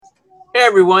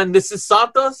everyone, this is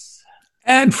Santos.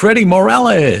 And Freddie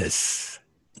Morales.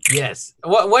 Yes.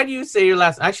 Why do you say your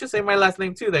last? I should say my last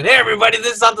name too then. Hey, everybody,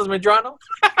 this is Santos Medrano.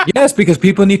 Yes, because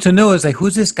people need to know. It's like,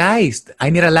 who's this guy? I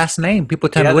need a last name. People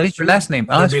tell me, what is your last name?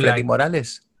 Oh, it's Freddie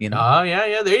Morales. You know? Oh,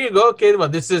 yeah. There you go. Okay, well,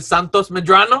 this is Santos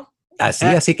Medrano.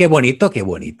 Así que bonito, que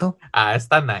bonito.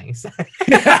 Está nice.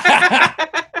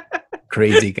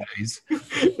 Crazy guys.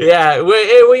 Yeah.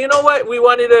 Well, you know what? We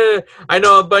wanted to. I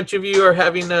know a bunch of you are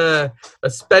having a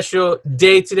special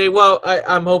day today. Well,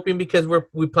 I'm hoping because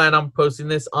we plan on posting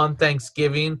this on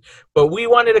Thanksgiving, but we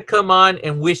wanted to come on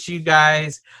and wish you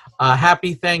guys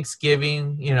happy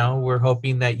Thanksgiving. You know, we're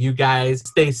hoping that you guys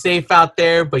stay safe out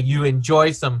there, but you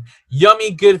enjoy some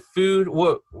yummy, good food.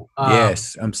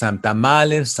 Yes, some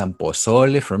tamales, some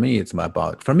pozole. For me, it's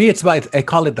about. I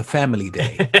call it the family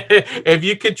day. If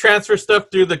you could transfer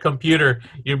stuff through the computer,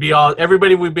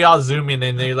 everybody would be all zooming,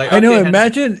 and they're like, I know.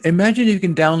 Imagine if you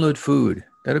can download food.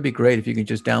 That'd be great if you can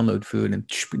just download food and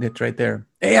it's right there.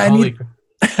 Hey, I need.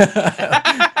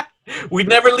 We'd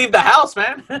never leave the house,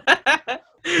 man.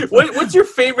 What's your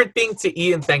favorite thing to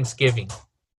eat in Thanksgiving?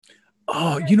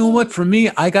 Oh, you know what? For me,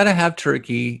 I gotta have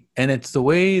turkey, and it's the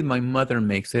way my mother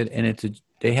makes it, and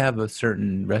they have a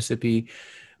certain recipe.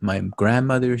 My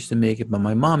grandmother used to make it, but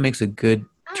my mom makes a good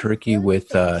turkey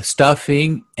with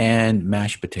stuffing and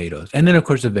mashed potatoes, and then of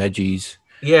course the veggies.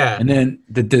 Yeah, and then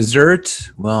the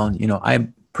desserts. Well, you know, I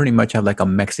pretty much have like a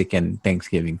Mexican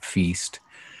Thanksgiving feast,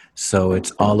 so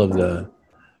it's all of the,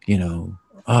 you know,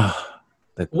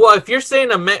 well, if you're saying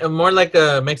more like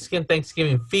a Mexican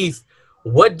Thanksgiving feast,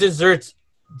 what desserts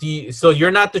do you? So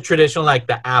you're not the traditional like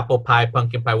the apple pie,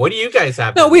 pumpkin pie. What do you guys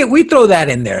have? No, we throw that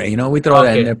in there. You know, we throw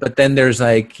that in there. But then there's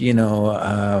like, you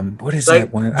know, what is like,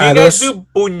 that one? Do you guys do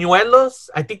buñuelos?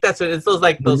 I think that's what it's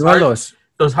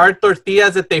those hard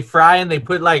tortillas that they fry and they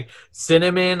put like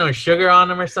cinnamon or sugar on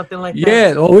them or something like that.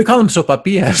 Yeah, well, we call them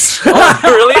sopapillas. Oh,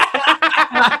 really?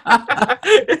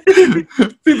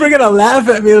 People are gonna laugh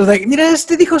at me. I was like, mira,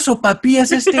 este dijo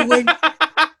sopapillas, este güey.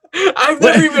 I've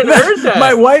never even heard that.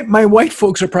 My white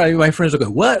folks are probably my friends. Will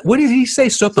go, what? What did he say?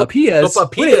 Sopapillas?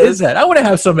 What is that? I want to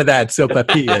have some of that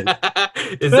sopapillas.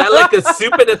 Is that like a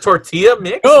soup and a tortilla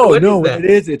mix? No, what it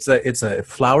is? It's a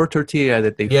flour tortilla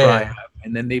that they fry up,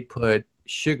 and then they put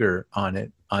sugar on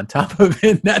it on top of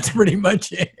it. That's pretty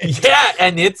much it. Yeah,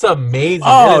 and it's amazing.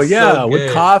 Oh yeah, so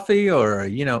with coffee or,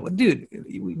 you know, dude,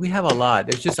 we have a lot.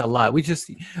 There's just a lot.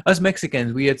 Us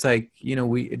Mexicans, it's like, you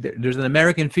know, there's an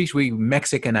American feast, we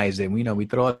Mexicanize it. We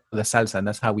throw out the salsa, and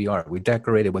that's how we are. We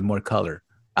decorate it with more color.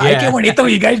 Yeah. Ay, qué bonito,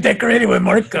 you guys decorated with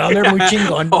more color. Muy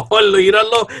chingón. Oh,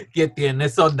 míralo, que tiene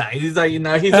so nice. He's on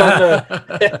the.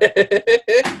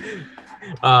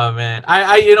 Oh man,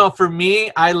 I you know, for me,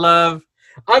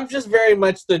 I'm just very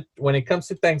much when it comes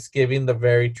to Thanksgiving, the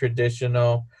very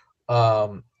traditional.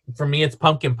 For me, it's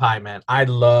pumpkin pie, man. I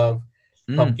love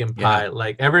pumpkin pie.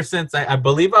 Like ever since I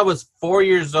believe I was 4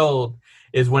 years old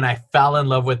is when I fell in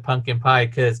love with pumpkin pie,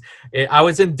 because I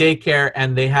was in daycare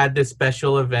and they had this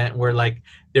special event where like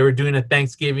they were doing a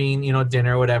Thanksgiving, you know,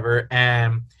 dinner or whatever.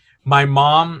 And my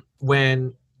mom,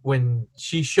 when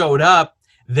she showed up,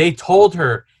 they told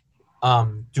her,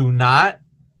 do not,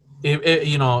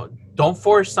 you know, don't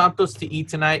force Santos to eat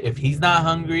tonight. If he's not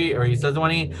hungry or he doesn't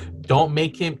want to eat, don't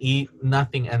make him eat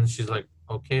nothing. And she's like,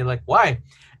 okay, like why?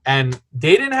 And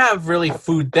they didn't have really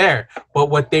food there.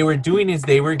 But what they were doing is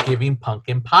they were giving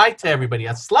pumpkin pie to everybody,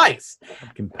 a slice.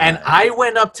 And I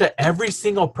went up to every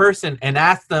single person and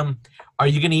asked them, are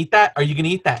you going to eat that? Are you going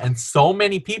to eat that? And so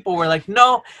many people were like,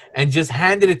 no, and just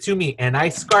handed it to me. And I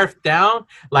scarfed down,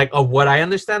 like, of what I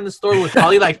understand the story was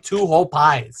probably like 2 whole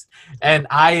pies. And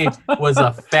I was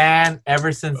a fan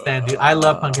ever since then, dude. I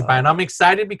love pumpkin pie. And I'm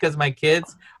excited because my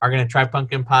kids are going to try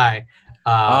pumpkin pie.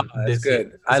 That's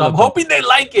good. So I'm hoping they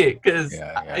like it because,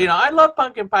 you know, I love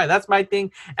pumpkin pie. That's my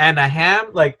thing. And a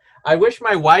ham, like, I wish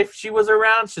my wife, she was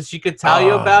around so she could tell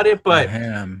you about it. But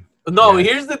ham. No,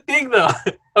 here's the thing, though.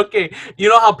 Okay, you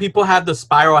know how people have the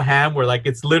spiral ham where, like,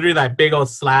 it's literally that big old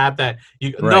slab that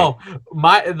you... Right. No,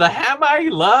 the ham I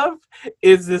love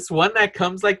is this one that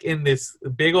comes, like, in this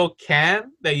big old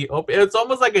can that you open. It's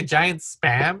almost like a giant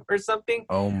Spam or something.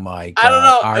 Oh, my God. I don't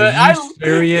know. Are you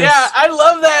serious? Yeah, I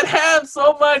love that ham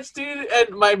so much, dude. And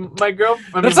my girl...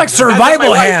 That's like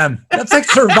survival ham. That's like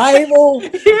survival.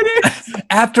 It is.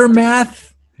 Aftermath.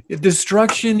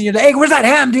 Destruction. You're like, hey, where's that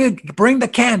ham, dude? Bring the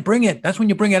can. Bring it. That's when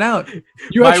you bring it out.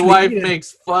 My wife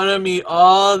makes fun of me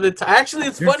all the time. Actually,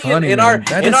 it's funny. In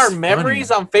our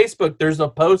memories on Facebook, there's a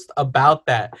post about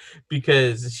that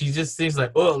because she just thinks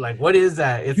like, oh, like what is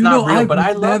that? It's not real, but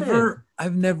I love it.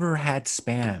 I've never had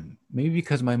Spam. Maybe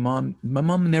because my mom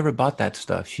never bought that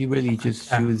stuff. She really she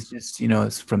was just,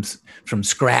 it's from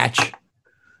scratch.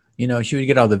 She would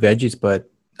get all the veggies, but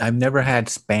I've never had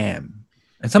Spam.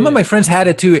 And some of my friends had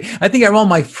it too. I think all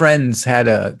my friends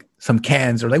had some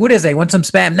cans. Or like, what is that? Want some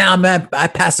Spam? Now, man, I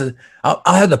pass it. I'll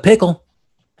have the pickle.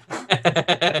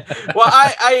 Well,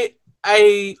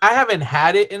 I haven't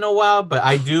had it in a while, but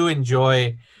I do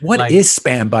enjoy. What is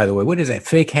Spam, by the way? What is that?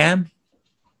 Fake ham?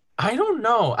 I don't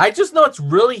know. I just know it's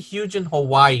really huge in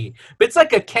Hawaii. But it's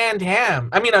like a canned ham.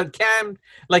 I mean,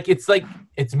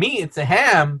 it's meat. It's a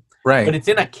ham. Right. But it's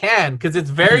in a can because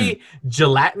it's very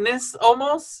gelatinous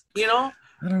almost, I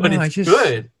don't but know. it's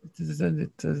good.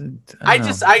 It doesn't.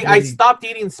 I stopped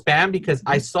eating Spam because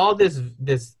I saw this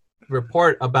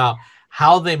report about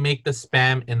how they make the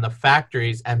Spam in the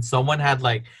factories, and someone had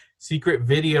like secret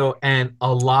video, and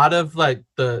a lot of like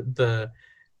the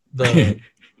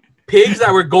pigs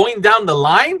that were going down the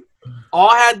line all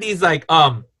had these like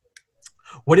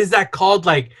what is that called,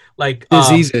 like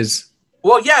diseases.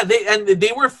 Well, yeah,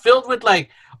 they were filled with like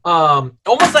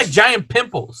almost like giant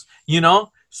pimples,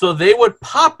 so they would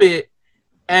pop it,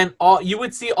 and you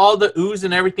would see all the ooze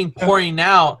and everything pouring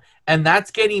out, and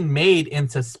that's getting made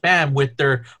into Spam with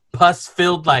their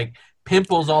pus-filled like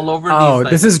pimples all over.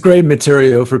 This is great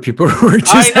material for people who are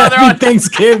just having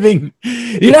Thanksgiving.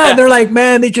 They're like,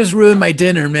 man, they just ruined my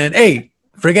dinner, man. Hey,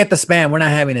 forget the Spam. We're not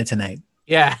having it tonight.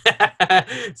 Yeah.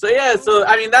 So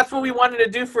I mean, that's what we wanted to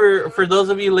do for those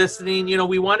of you listening.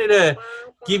 We wanted to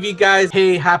give you guys,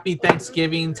 hey, happy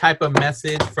Thanksgiving type of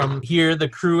message from here, the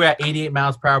crew at 88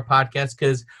 Miles Per Hour Podcast,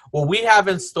 because what we have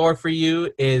in store for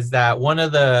you is that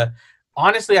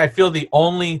honestly, I feel the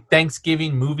only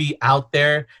Thanksgiving movie out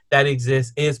there that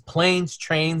exists is Planes,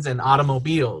 Trains, and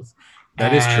Automobiles.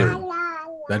 That is true.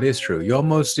 That is true. You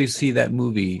almost see that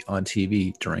movie on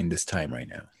TV during this time right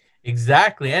now.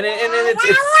 Exactly. And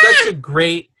it's such a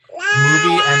great movie.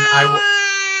 And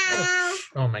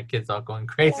oh, my kid's all going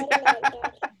crazy.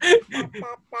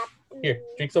 Here,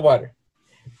 drink some water.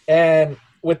 And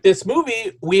with this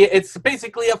movie, it's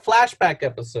basically a flashback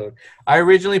episode. I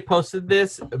originally posted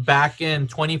this back in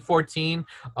 2014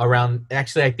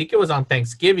 actually, I think it was on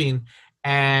Thanksgiving,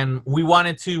 and we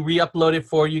wanted to re-upload it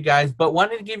for you guys, but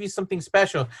wanted to give you something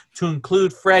special to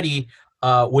include Freddie.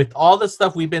 With all the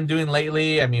stuff we've been doing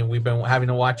lately, I mean, we've been having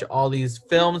to watch all these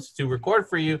films to record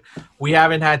for you. We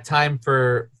haven't had time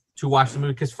to watch the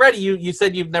movie because Freddie, you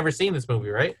said you've never seen this movie,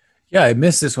 right? Yeah, I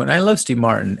missed this one. I love Steve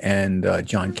Martin and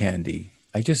John Candy.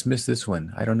 I just missed this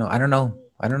one. I don't know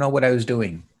what I was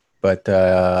doing, but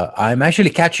I'm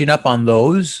actually catching up on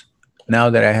those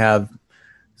now that I have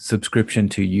subscription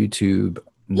to YouTube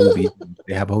movies.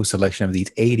 They have a whole selection of these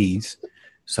 80s,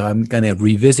 so I'm gonna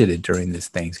revisit it during this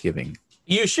Thanksgiving.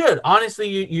 You should. Honestly,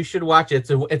 you should watch it.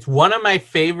 It's one of my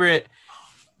favorite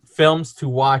films to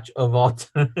watch of all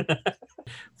time.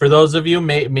 For those of you,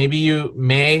 maybe you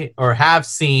may or have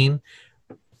seen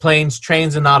Planes,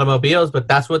 Trains, and Automobiles, but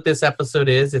that's what this episode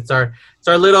is. It's our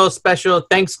little special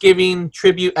Thanksgiving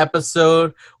tribute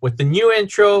episode with the new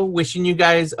intro, wishing you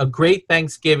guys a great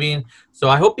Thanksgiving. So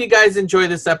I hope you guys enjoy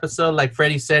this episode. Like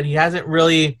Freddie said, he hasn't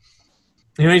really,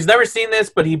 he's never seen this,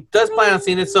 but he does plan on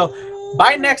seeing it. So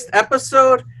by next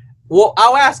episode, well,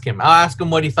 I'll ask him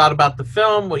what he thought about the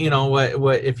film, what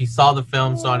if he saw the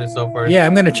film, so on and so forth. Yeah,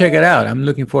 I'm going to check it out. I'm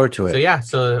looking forward to it.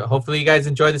 So hopefully you guys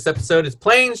enjoy this episode. It's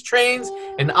Planes, Trains,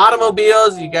 and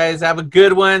Automobiles. You guys have a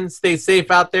good one. Stay safe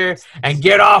out there and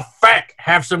get off fat.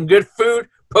 Have some good food.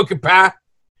 Poke pie.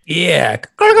 Yeah.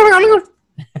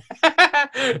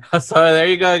 So there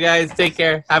you go, guys. Take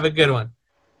care. Have a good one.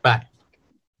 Bye.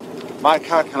 My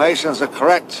calculations are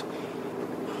correct.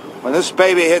 When this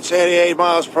baby hits 88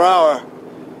 miles per hour,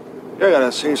 you're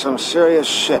gonna see some serious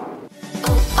shit.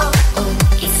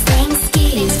 It's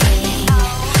Thanksgiving.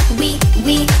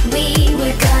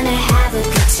 We're gonna have a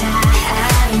good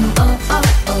time.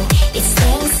 It's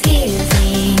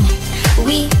Thanksgiving.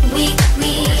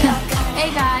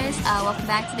 Hey guys, welcome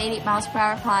back to the 88 Miles Per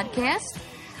Hour podcast.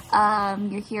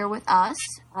 You're here with us.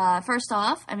 First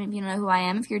off, I mean, if you don't know who I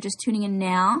am, if you're just tuning in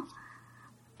now,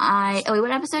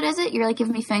 what episode is it? You're like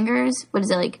giving me fingers. What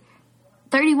is it, like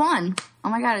 31? Oh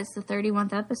my god, it's the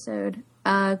 31th episode.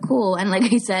 Cool. And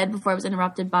like I said before, I was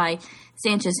interrupted by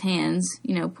Sanchez' hands,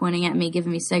 pointing at me,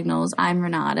 giving me signals. I'm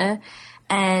Renata,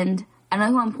 and I don't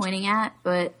know who I'm pointing at,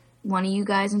 but one of you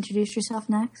guys introduce yourself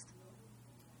next.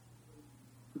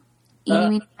 Eating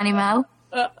me, Tiny Mo.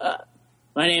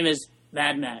 My name is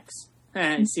Mad Max.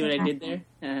 See what I did there?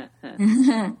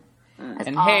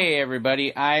 And hey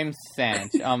everybody, I'm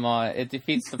Sant. It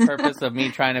defeats the purpose of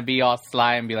me trying to be all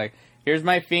sly and be like, here's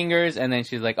my fingers, and then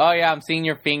she's like, oh yeah, I'm seeing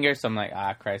your fingers. So I'm like,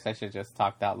 Christ, I should just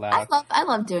talked out loud. I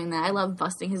love doing that. I love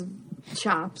busting his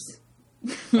chops.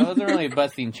 It wasn't really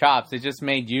busting chops. It just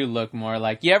made you look more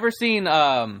like. You ever seen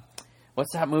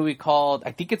what's that movie called?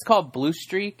 I think it's called Blue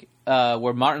Streak,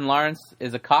 where Martin Lawrence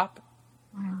is a cop.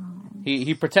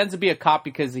 He pretends to be a cop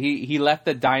because he left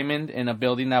a diamond in a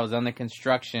building that was under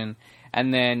construction,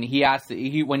 and then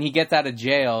when he gets out of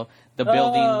jail, the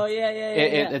building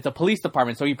it's a police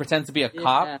department, so he pretends to be a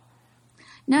cop.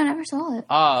 No, I never saw it.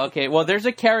 Oh, okay. Well, there's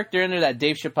a character in there that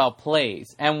Dave Chappelle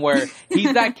plays, and where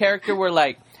he's that character where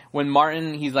like. When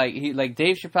Martin, he's like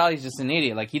Dave Chappelle, he's just an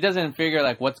idiot. Like, he doesn't figure,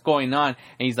 like, what's going on.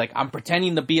 And he's like, I'm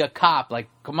pretending to be a cop. Like,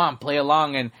 come on, play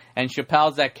along. And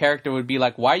Chappelle's that character would be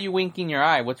like, why are you winking your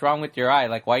eye? What's wrong with your eye?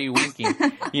 Like, why are you winking?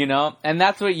 You know? And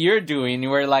that's what you're doing.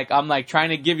 Where, like, I'm, like, trying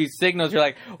to give you signals. You're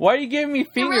like, why are you giving me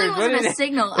fingers? It really wasn't a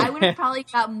signal. I would have probably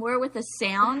got more with a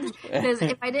sound. Because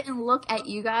if I didn't look at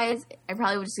you guys, I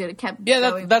probably would just kept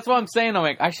going. That's what I'm saying. I'm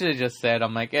like, I should have just said,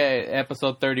 I'm like, hey,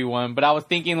 episode 31. But I was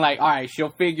thinking, like, all right, she'll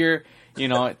figure... You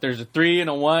know, there's a 3 and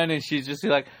a 1, and she's just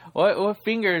like, "What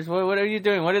fingers? What are you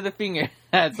doing? What are the fingers?"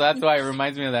 So that's why it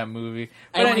reminds me of that movie.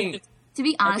 But to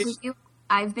be honest with you,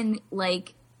 I've been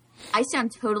like, I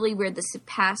sound totally weird this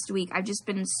past week. I've just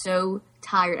been so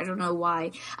tired. I don't know why.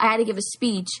 I had to give a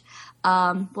speech.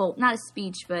 Well, not a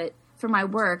speech, but for my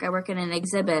work, I work in an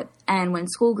exhibit, and when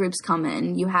school groups come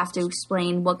in, you have to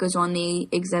explain what goes on the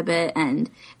exhibit and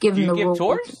give them the rules. Do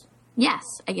you give tours? Yes,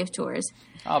 I give tours.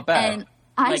 Oh, bad. And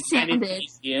I sounded. In a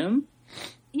museum?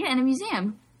 Yeah, in a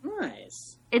museum.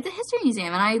 Nice. It's a history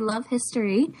museum, and I love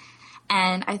history.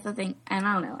 And I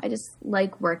don't know, I just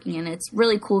like working in it. It's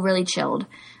really cool, really chilled.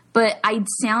 But I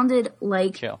sounded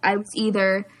like I was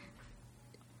either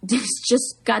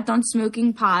just got done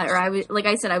smoking pot, or I was, like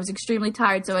I said, I was extremely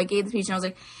tired. So I gave the speech, and I was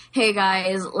like, "Hey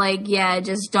guys, like, yeah,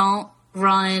 just don't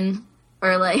run."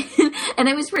 Or like, and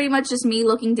it was pretty much just me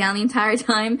looking down the entire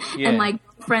time. Yeah. And my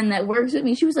friend that works with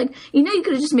me, she was like, you know, you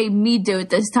could have just made me do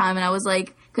it this time. And I was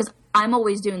like, because I'm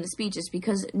always doing the speeches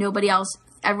because nobody else,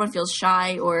 everyone feels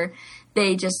shy or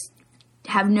they just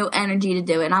have no energy to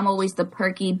do it. And I'm always the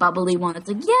perky, bubbly one that's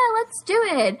like, yeah, let's do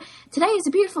it. Today is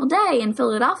a beautiful day in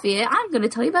Philadelphia. I'm going to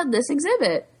tell you about this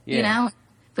exhibit, you know?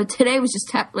 But today was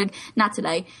just, not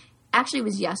today. Actually, it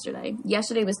was yesterday.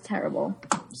 Yesterday was terrible.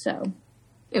 So...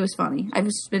 It was funny. I've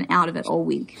just been out of it all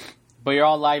week. But you're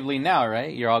all lively now,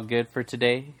 right? You're all good for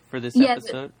today, for this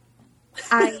episode?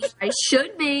 I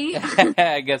should be.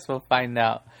 I guess we'll find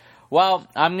out. Well,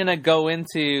 I'm going to go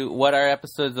into what our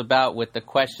episode's about with the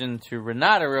question to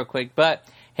Renata real quick. But,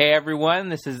 hey, everyone,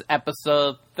 this is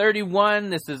episode 31.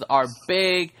 This is our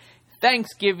big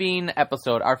Thanksgiving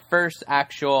episode, our first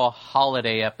actual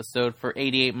holiday episode for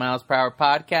 88 Miles Per Hour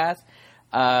podcast.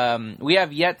 We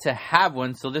have yet to have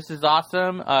one, so this is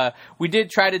awesome. We did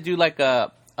try to do like the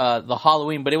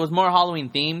Halloween, but it was more Halloween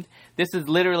themed. This is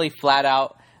literally flat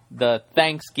out the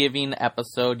Thanksgiving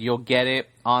episode. You'll get it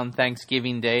on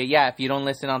Thanksgiving Day. Yeah, if you don't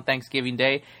listen on Thanksgiving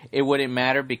Day, it wouldn't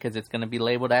matter because it's going to be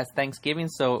labeled as Thanksgiving.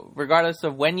 So regardless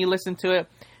of when you listen to it,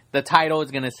 the title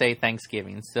is going to say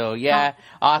Thanksgiving. So yeah,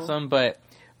 awesome. But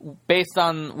based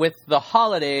on with the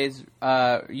holidays,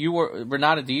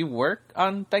 Renata, do you work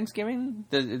on Thanksgiving?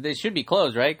 They should be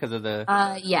closed, right? Because of the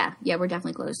yeah, we're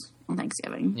definitely closed on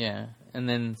Thanksgiving. Yeah, and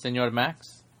then Senor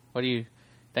Max, what do you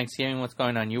Thanksgiving? What's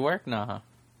going on? You work? No, huh?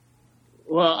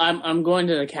 Well, I'm going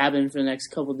to the cabin for the next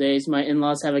couple of days. My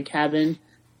in-laws have a cabin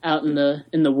out in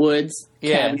the woods.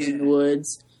 Yeah, cabin in the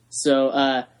woods.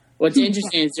 So what's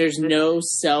interesting is there's no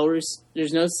cell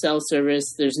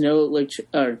service. There's no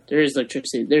there is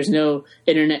electricity. There's no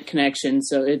internet connection.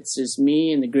 So it's just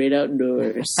me and the great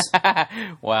outdoors.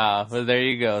 Wow. Well, there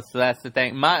you go. So that's the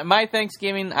thing. My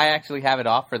Thanksgiving, I actually have it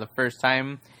off for the first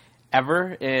time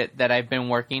ever that I've been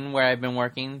working where I've been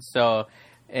working. So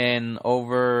in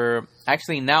over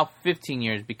actually now 15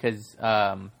 years because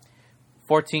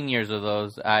 14 years of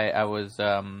those I was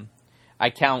I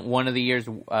count one of the years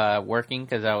working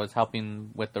because I was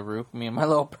helping with the roof, me and my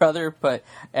little brother.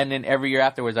 And then every year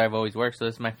afterwards, I've always worked. So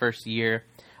this is my first year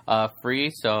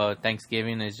free. So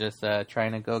Thanksgiving is just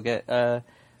trying to go get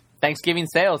Thanksgiving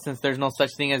sales since there's no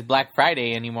such thing as Black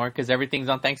Friday anymore because everything's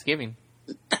on Thanksgiving.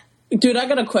 Dude, I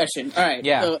got a question. All right.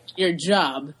 Yeah. So your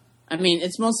job, I mean,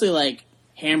 it's mostly like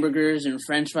hamburgers and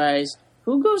French fries.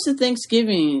 Who goes to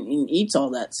Thanksgiving and eats all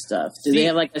that stuff? Do they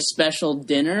have like a special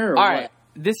dinner or all what? Right.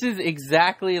 This is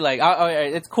exactly like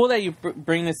it's cool that you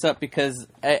bring this up because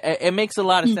it makes a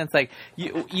lot of sense. Like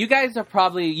you guys are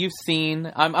probably you've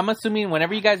seen. I'm assuming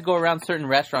whenever you guys go around certain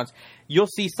restaurants, you'll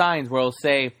see signs where it'll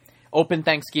say "Open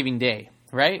Thanksgiving Day,"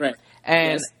 right? Right.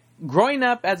 And growing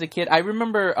up as a kid, I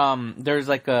remember there's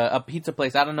like a pizza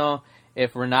place. I don't know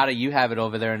if Renata, you have it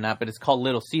over there or not, but it's called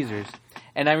Little Caesars.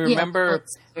 And I remember...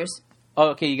 Yeah, oh,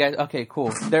 okay, you guys... Okay,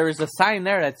 cool. There is a sign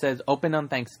there that says open on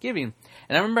Thanksgiving.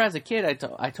 And I remember as a kid,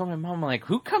 I told my mom, like,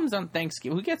 who comes on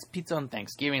Thanksgiving? Who gets pizza on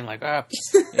Thanksgiving? Like,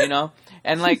 you know?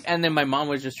 And like, and then my mom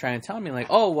was just trying to tell me, like,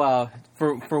 oh, well,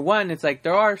 for one, it's like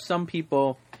there are some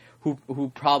people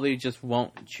who probably just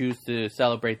won't choose to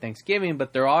celebrate Thanksgiving,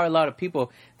 but there are a lot of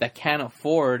people that can't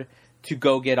afford to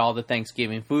go get all the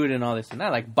Thanksgiving food and all this and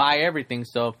that, like buy everything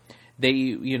so they,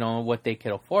 you know, what they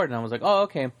could afford. And I was like, oh,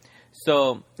 okay.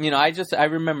 So, you know, I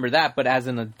remember that. But as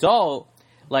an adult,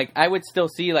 like I would still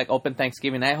see like open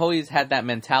Thanksgiving. I always had that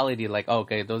mentality like, oh,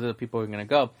 okay, those are the people who are going to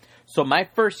go. So my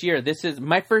first year, this is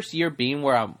my first year being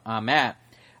where I'm at,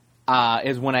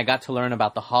 is when I got to learn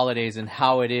about the holidays and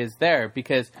how it is there.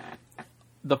 Because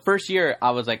the first year,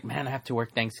 I was like, man, I have to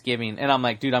work Thanksgiving. And I'm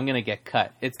like, dude, I'm going to get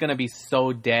cut. It's going to be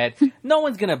so dead. No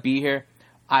one's going to be here.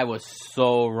 I was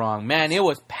so wrong. Man, it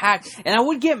was packed. And I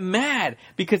would get mad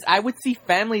because I would see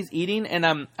families eating.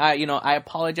 And you know, I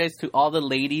apologize to all the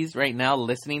ladies right now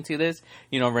listening to this.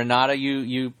 You know, Renata,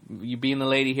 you being the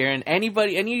lady here. And any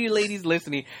of you ladies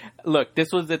listening, look,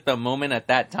 this was at the moment at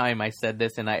that time I said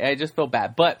this. And I just feel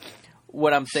bad. But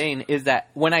what I'm saying is that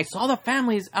when I saw the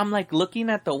families, I'm like looking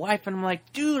at the wife and I'm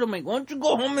like, dude, I'm like, why don't you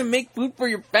go home and make food for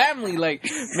your family? Like,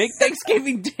 make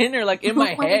Thanksgiving dinner. Like in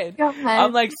my head,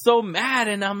 I'm like so mad,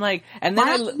 and I'm like, and then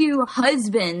why don't you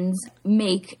husbands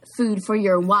make food for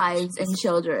your wives and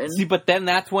children? See, but then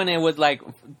that's when it was like,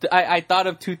 I thought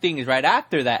of two things right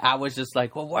after that. I was just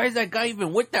like, well, why is that guy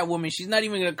even with that woman? She's not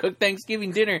even gonna cook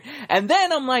Thanksgiving dinner. And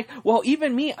then I'm like, well,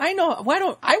 even me, I know,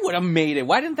 I would have made it.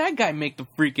 Why didn't that guy make the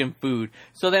freaking food?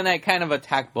 So then I kind of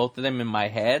attacked both of them in my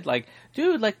head. Like,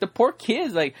 dude, like the poor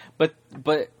kids, like, but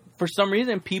for some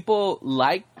reason people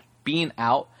like being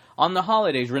out on the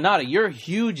holidays. Renata, you're a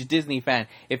huge Disney fan.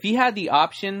 If you had the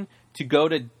option to go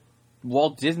to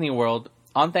Walt Disney World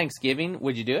on Thanksgiving,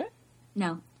 would you do it?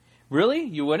 No. Really?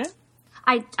 You wouldn't?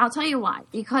 I'll tell you why.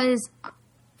 Because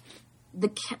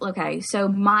okay, so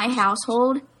my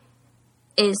household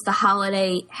is the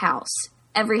holiday house.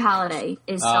 Every holiday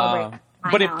is celebrated.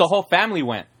 But if the whole family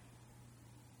went?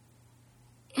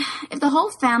 If the whole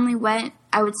family went,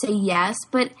 I would say yes.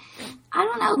 But I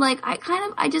don't know. Like,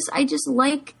 I just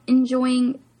like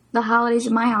enjoying the holidays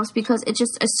in my house because it's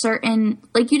just a certain,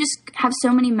 like, you just have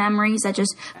so many memories that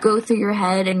just go through your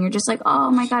head. And you're just like,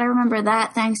 oh, my God, I remember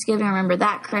that Thanksgiving. I remember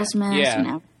that Christmas, you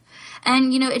know.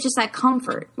 And, you know, it's just that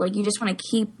comfort. Like, you just want to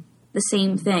keep the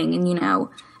same thing. And, you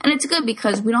know, and it's good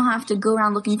because we don't have to go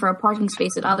around looking for a parking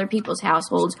space at other people's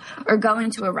households or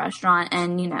going to a restaurant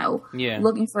and, you know,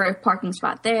 looking for a parking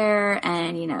spot there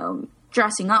and, you know,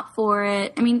 dressing up for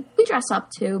it. I mean, we dress up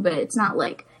too, but it's not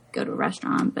like go to a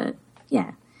restaurant, but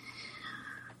yeah.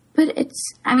 But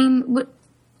it's, I mean,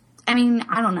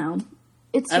 I don't know.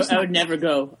 It's just I would never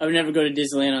go. I would never go to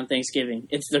Disneyland on Thanksgiving.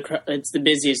 It's the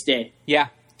busiest day. Yeah.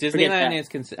 Disneyland is,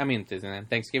 Disneyland.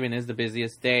 Thanksgiving is the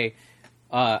busiest day.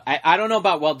 I don't know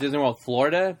about Walt Disney World,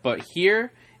 Florida, but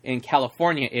here in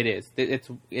California, it is.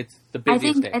 It's the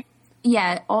busiest day.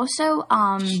 Yeah. Also,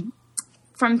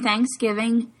 from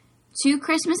Thanksgiving to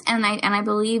Christmas, and I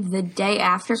believe the day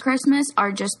after Christmas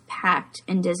are just packed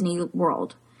in Disney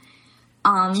World.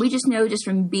 We just know just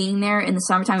from being there in the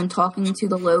summertime and talking to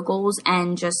the locals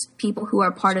and just people who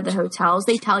are part of the hotels,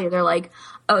 they tell you, they're like,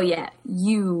 oh yeah,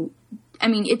 I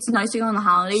mean, it's nice to go on the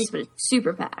holidays, but it's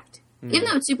super packed. Even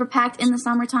though it's super packed in the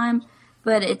summertime,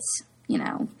 but it's, you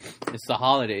know. It's the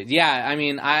holidays. Yeah, I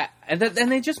mean, and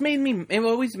it just made me, it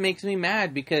always makes me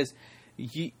mad because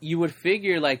you would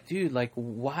figure, like, dude, like,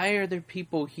 why are there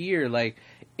people here? Like,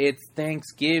 it's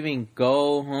Thanksgiving,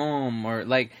 go home. Or,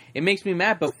 like, it makes me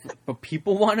mad, but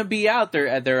people want to be out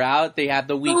there. They're out, they have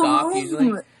the week off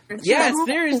usually. Yeah,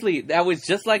 seriously. That was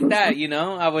just like that, you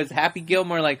know? I was Happy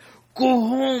Gilmore, like, go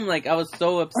home. Like, I was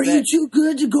so upset. Are you too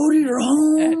good to go to your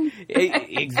home?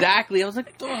 Exactly. I was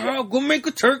like, oh, go make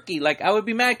a turkey. Like, I would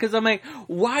be mad because I'm like,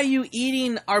 why are you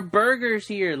eating our burgers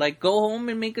here? Like, go home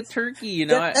and make a turkey, you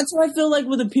know? That's what I feel like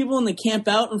with the people in the camp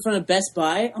out in front of Best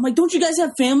Buy. I'm like, don't you guys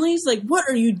have families? Like, what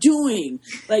are you doing?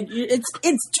 Like,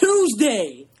 it's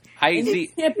Tuesday. And you're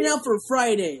camping out for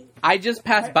Friday. I just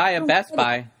passed by a Best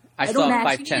Buy. I saw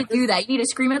Max, you need to do that. You need to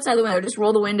scream outside the window, just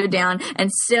roll the window down,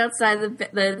 and sit outside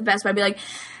the Best Buy and be like,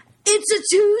 it's a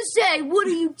Tuesday! What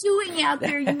are you doing out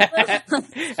there? You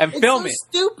and film it. It's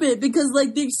so stupid, because,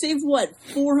 like, they saved, what,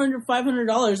 $400,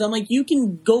 $500? I'm like, you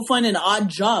can go find an odd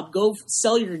job. Go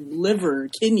sell your liver,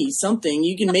 kidney, something.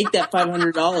 You can make that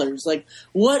 $500. Like,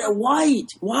 what?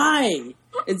 Why?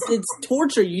 It's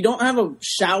torture. You don't have a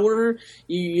shower.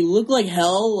 You look like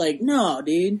hell. Like, no,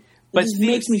 dude. But it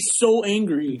makes me so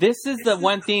angry. This is the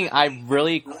one thing I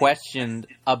really questioned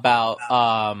about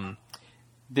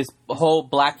this whole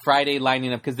Black Friday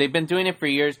lining up, because they've been doing it for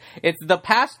years. It's the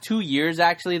past 2 years,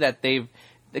 actually, that they've...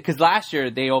 Because last year,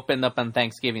 they opened up on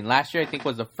Thanksgiving. Last year, I think,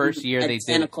 was the first year they did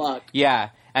 10 o'clock. Yeah.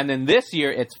 And then this year,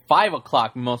 it's 5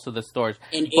 o'clock, most of the stores.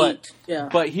 And 8, yeah.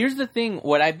 But here's the thing,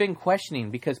 what I've been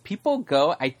questioning, because people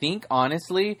go, I think,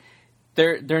 honestly,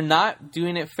 they're not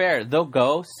doing it fair. They'll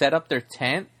go, set up their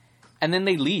tent, and then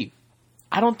they leave.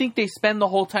 I don't think they spend the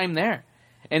whole time there.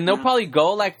 And they'll probably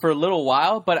go, like, for a little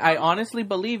while, but I honestly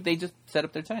believe they just set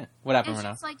up their tent. What happened right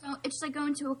now? It's just like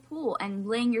going to a pool and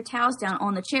laying your towels down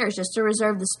on the chairs just to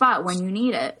reserve the spot when you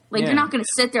need it. Like, you're not going to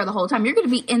sit there the whole time. You're going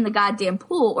to be in the goddamn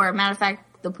pool, or, a matter of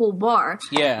fact, the pool bar.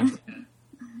 Yeah.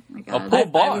 My God. A pool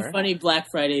bar? I have a funny Black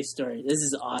Friday story. This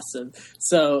is awesome.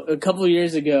 So, a couple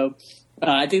years ago,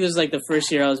 I think this was, like, the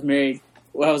first year I was married.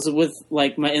 I was with,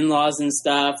 like, my in-laws and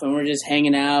stuff, and we're just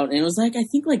hanging out. And it was, like, I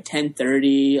think, like,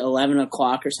 10:30, 11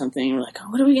 o'clock or something. And we're like, oh,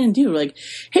 what are we going to do? We're like,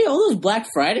 hey, all those Black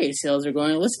Friday sales are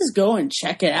going. Let's just go and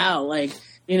check it out. Like,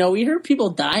 you know, we heard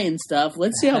people die and stuff.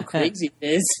 Let's see how crazy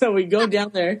it is. So we go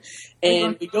down there,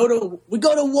 and we go to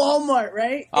Walmart,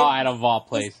 right? Oh, out of all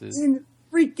places. It's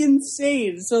freaking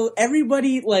insane. So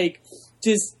everybody, like,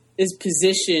 just... is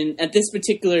positioned at this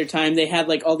particular time. They had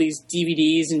like all these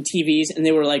DVDs and TVs, and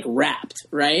they were like wrapped,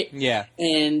 right? Yeah.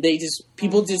 And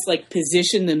people just like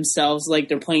position themselves like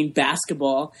they're playing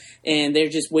basketball, and they're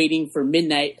just waiting for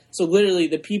midnight. So literally,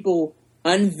 the people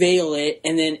unveil it,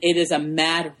 and then it is a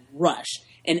mad rush.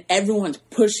 And everyone's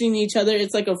pushing each other.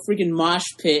 It's like a freaking mosh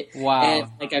pit at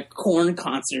like a corn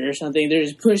concert or something. They're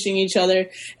just pushing each other.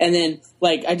 And then,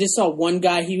 like, I just saw one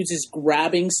guy, he was just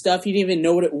grabbing stuff. He didn't even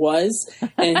know what it was.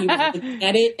 And he was looking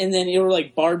at it. And then it were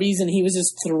like Barbies, and he was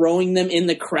just throwing them in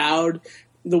the crowd,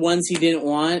 the ones he didn't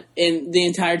want. And the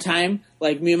entire time,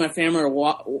 like, me and my family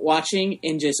are watching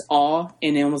in just awe.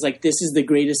 And I was like, this is the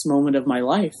greatest moment of my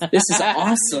life. This is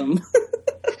awesome.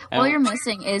 All you're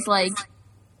missing is,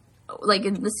 like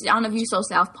in this, I don't know if you saw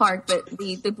South Park, but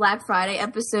the Black Friday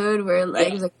episode where like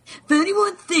it was like, if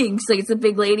anyone thinks, like, it's a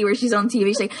big lady where she's on TV,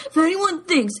 she's like, if anyone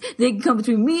thinks they can come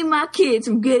between me and my kids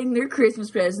from getting their Christmas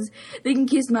presents, they can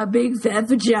kiss my big fat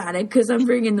vagina because I'm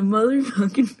bringing the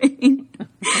motherfucking pain.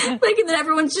 Like, and then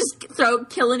everyone's just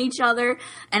killing each other,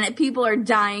 and people are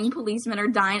dying, policemen are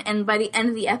dying, and by the end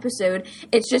of the episode,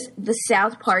 it's just the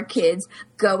South Park kids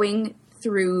going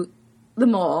through the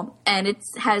mall, and it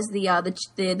has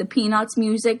the Peanuts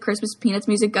music, Christmas Peanuts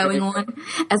music going on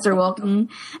as they're walking,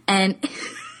 and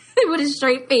with a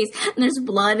straight face, and there's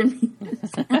blood and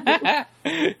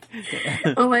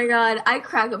oh my God, I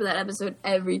crack up that episode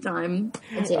every time.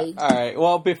 All right,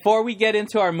 well, before we get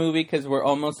into our movie, because we're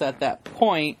almost at that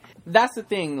point, that's the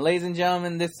thing, ladies and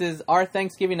gentlemen, this is our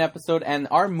Thanksgiving episode, and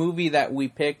our movie that we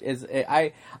picked is,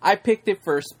 I picked it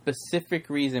for a specific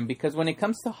reason, because when it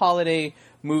comes to holiday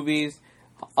movies,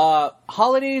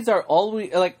 holidays are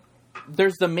always, like,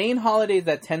 there's the main holidays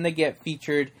that tend to get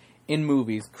featured in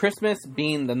movies, Christmas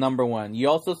being the number one. You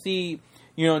also see,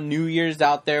 you know, New Year's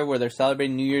out there where they're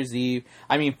celebrating New Year's Eve.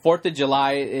 I mean, 4th of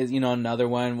July is, you know, another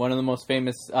one. One of the most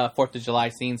famous 4th of July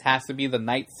scenes has to be the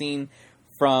night scene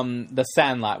from The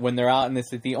Sandlot, when they're out, and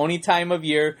this is the only time of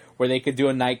year where they could do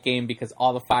a night game because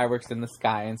all the fireworks in the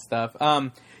sky and stuff.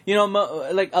 You know,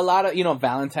 like a lot of, you know,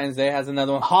 Valentine's Day has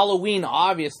another one. Halloween,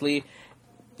 obviously.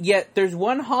 Yet there's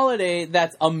one holiday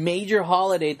that's a major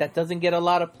holiday that doesn't get a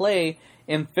lot of play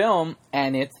in film,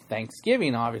 and it's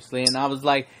Thanksgiving, obviously. And I was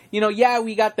like, you know, yeah,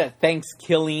 we got the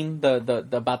Thanksgilling, the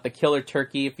about the killer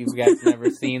turkey, if you guys never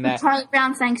seen that. Charlie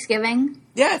Brown Thanksgiving.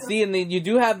 Yeah, see, and you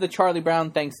do have the Charlie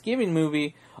Brown Thanksgiving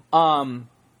movie.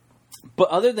 But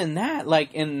other than that,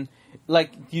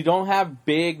 you don't have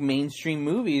big mainstream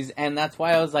movies, and that's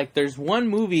why I was like, there's one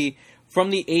movie from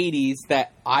the 80s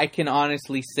that I can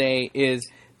honestly say is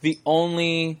the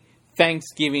only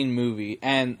Thanksgiving movie,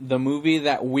 and the movie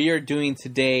that we are doing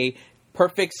today,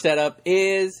 perfect setup,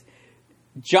 is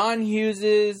John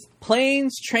Hughes's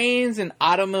Planes, Trains, and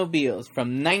Automobiles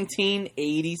from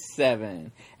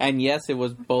 1987. And yes, it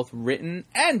was both written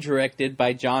and directed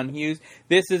by John Hughes.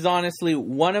 This is honestly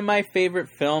one of my favorite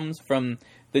films from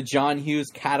the John Hughes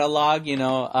catalog, you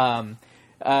know.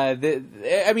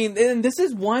 I mean, and this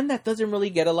is one that doesn't really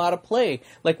get a lot of play.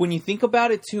 Like, when you think about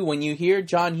it, too, when you hear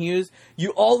John Hughes, you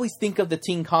always think of the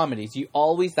teen comedies.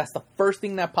 That's the first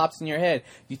thing that pops in your head.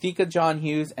 You think of John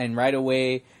Hughes, and right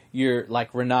away, you're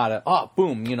like Renata. Oh,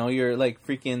 boom, you know, you're like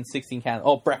freaking 16 Candles.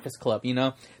 Oh, Breakfast Club, you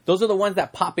know. Those are the ones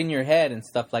that pop in your head and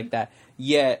stuff like that.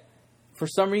 Yet, for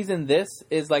some reason, this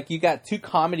is like you got two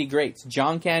comedy greats,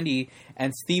 John Candy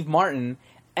and Steve Martin,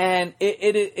 and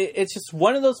it's just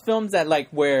one of those films that like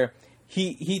where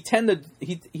he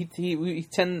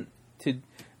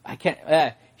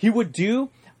would do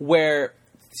where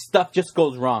stuff just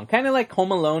goes wrong, kind of like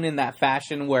Home Alone in that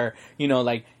fashion where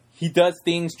like he does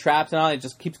things, traps and all, it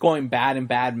just keeps going bad and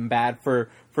bad and bad for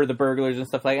the burglars and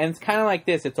stuff like that. And it's kind of like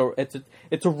this.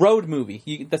 It's a road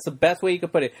movie. That's the best way you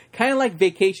could put it. Kind of like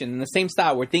Vacation in the same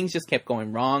style where things just kept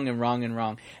going wrong and wrong and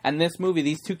wrong. And this movie,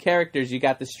 these two characters, you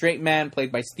got the straight man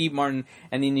played by Steve Martin,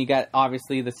 and then you got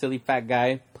obviously the silly fat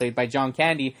guy played by John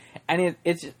Candy. And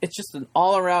it's just an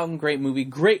all around great movie,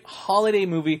 great holiday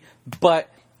movie. But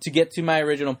to get to my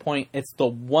original point, it's the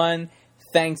one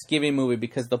Thanksgiving movie,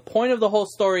 because the point of the whole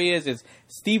story is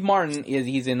Steve Martin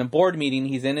he's in a board meeting,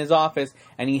 he's in his office,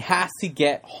 and he has to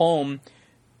get home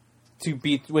to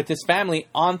be with his family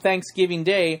on Thanksgiving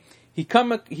Day. He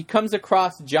comes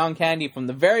across John Candy from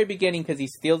the very beginning because he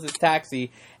steals his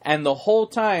taxi, and the whole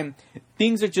time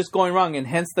things are just going wrong, and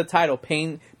hence the title,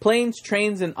 Planes,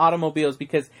 Trains, and Automobiles,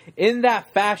 because in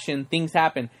that fashion things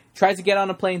happen. Tries to get on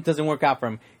a plane, doesn't work out for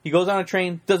him. He goes on a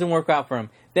train, doesn't work out for him.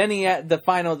 Then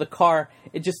the car,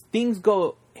 things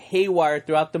go haywire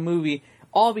throughout the movie,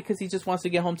 all because he just wants to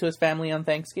get home to his family on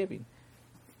Thanksgiving.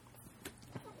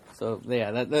 So, yeah,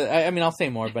 I'll say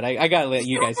more, but I gotta let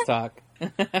you guys talk.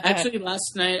 Actually,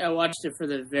 last night I watched it for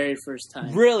the very first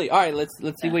time. Really? All right,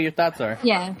 let's see what your thoughts are.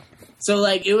 Yeah. So,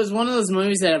 like, it was one of those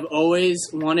movies that I've always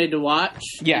wanted to watch.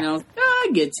 Yeah. And I was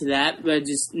I'll get to that, but I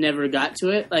just never got to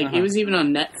it. Like, it was even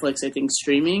on Netflix, I think,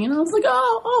 streaming, and I was like,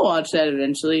 I'll watch that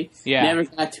eventually. Yeah. Never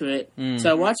got to it. So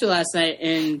I watched it last night,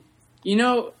 and,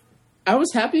 I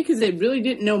was happy because I really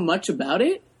didn't know much about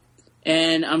it,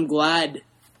 and I'm glad,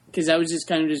 because I was just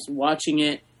kind of just watching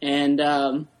it, and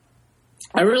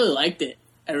I really liked it.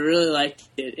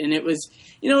 And it was,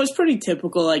 it was pretty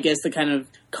typical, I guess, the kind of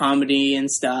comedy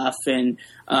and stuff. And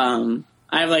I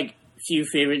have like a few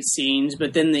favorite scenes,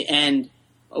 but then the end,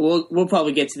 we'll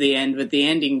probably get to the end, but the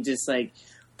ending just like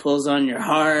pulls on your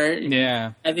heart.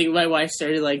 Yeah. I think my wife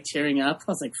started like tearing up.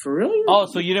 I was like, for real? Oh,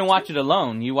 so you didn't watch it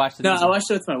alone? You watched it? No, I watched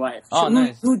it with my wife. Oh,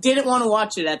 nice. Who didn't want to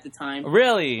watch it at the time.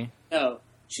 Really? No.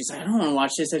 She's like, I don't want to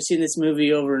watch this. I've seen this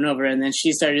movie over and over. And then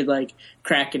she started, like,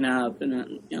 cracking up.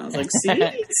 And I was like,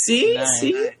 see?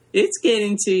 It's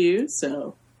getting to you.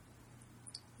 So.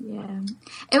 Yeah.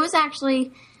 It was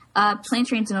actually, Plane,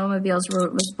 Trains, and Automobiles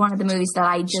was one of the movies that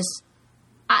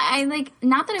I like,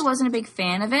 not that I wasn't a big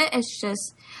fan of it. It's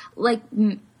just, like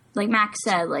Max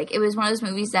said, like, it was one of those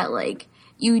movies that, like,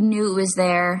 you knew it was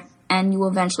there and you will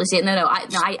eventually see it.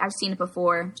 I've seen it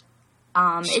before.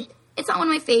 It's not one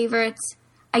of my favorites.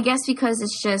 I guess because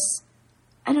it's just,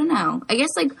 I don't know. I guess,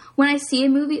 like, when I see a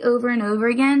movie over and over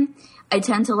again, I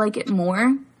tend to like it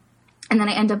more. And then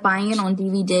I end up buying it on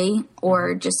DVD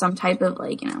or just some type of,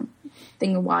 like,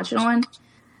 thing to watch it on.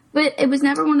 But it was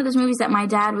never one of those movies that my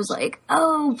dad was like,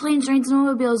 oh, Planes, Trains, and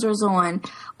Automobiles is on.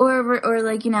 Or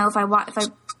like, if I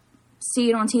see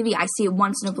it on TV, I see it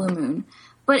once in a blue moon.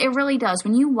 But it really does.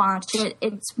 When you watch it,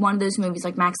 it's one of those movies,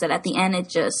 like Max said, at the end it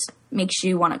just makes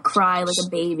you want to cry like a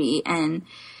baby and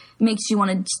makes you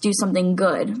want to do something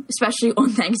good, especially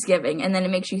on Thanksgiving. And then it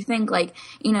makes you think, like,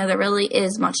 there really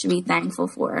is much to be thankful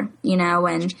for,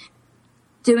 and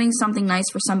doing something nice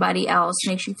for somebody else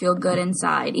makes you feel good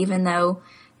inside, even though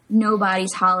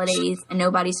nobody's holidays and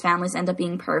nobody's families end up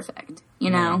being perfect,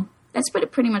 That's what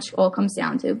it pretty much all comes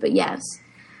down to. But yes,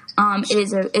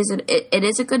 it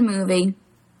is a good movie.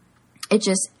 It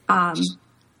just,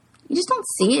 you just don't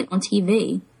see it on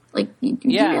TV. Like, you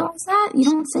realize that? You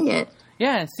don't see it.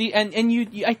 Yeah, see, and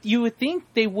you would think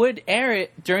they would air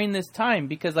it during this time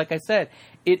because, like I said,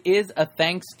 it is a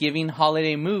Thanksgiving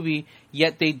holiday movie,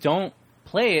 yet they don't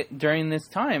play it during this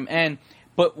time.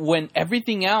 But when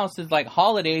everything else is like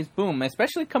holidays, boom,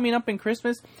 especially coming up in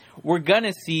Christmas, we're going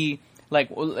to see, like,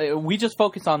 we just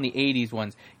focus on the 80s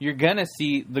ones. You're going to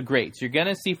see the greats. You're going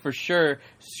to see for sure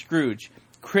Scrooge,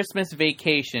 Christmas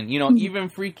Vacation, even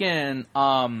freaking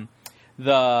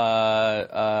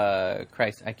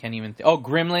Christ, I can't even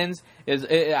Gremlins is,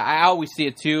 I always see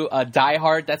it too. Die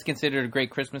Hard, that's considered a great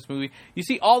Christmas movie. You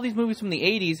see all these movies from the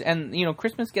 80s, and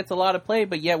Christmas gets a lot of play,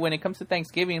 but yet when it comes to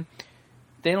Thanksgiving,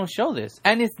 they don't show this.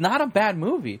 And it's not a bad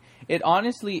movie. It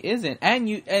honestly isn't.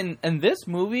 And this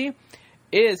movie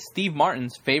is Steve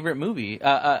Martin's favorite movie.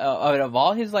 Out of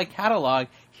all his like catalog,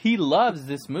 he loves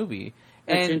this movie.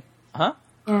 And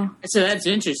Yeah. So that's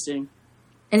interesting.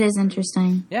 It is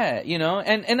interesting. Yeah,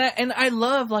 and I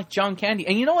love like John Candy.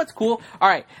 And you know what's cool? All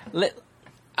right,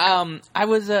 I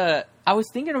was I was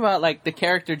thinking about like the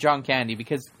character John Candy,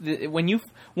 because when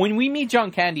we meet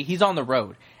John Candy, he's on the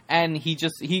road, and he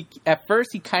at first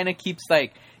he kind of keeps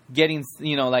like getting,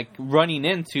 like running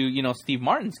into, Steve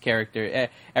Martin's character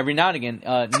every now and again.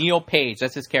 Neil Page,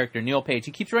 that's his character, Neil Page.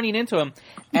 He keeps running into him,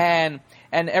 and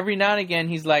every now and again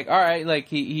he's like, all right, like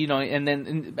he, and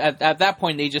then at that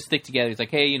point they just stick together. He's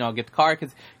like, hey, get the car,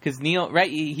 because Neil,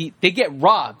 right? They get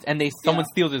robbed, and someone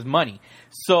steals his money,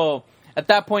 so. At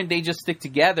that point, they just stick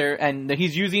together, and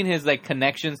he's using his like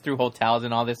connections through hotels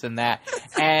and all this and that.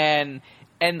 and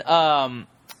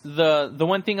the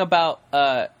one thing about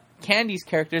Candy's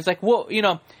character is like, well, these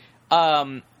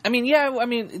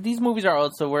movies are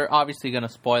old, so we're obviously gonna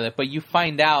spoil it. But you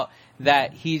find out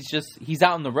that he's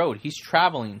out on the road, he's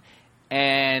traveling,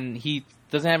 and he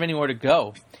doesn't have anywhere to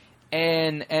go,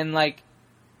 and like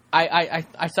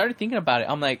I started thinking about it.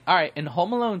 I'm like, all right, in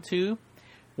Home Alone 2.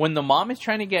 When the mom is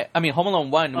trying to get... Home Alone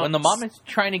 1, when the mom is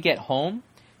trying to get home,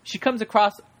 she comes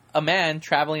across a man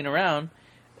traveling around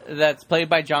that's played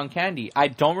by John Candy. I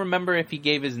don't remember if he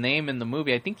gave his name in the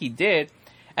movie. I think he did.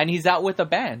 And he's out with a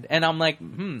band. And I'm like,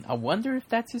 I wonder if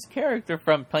that's his character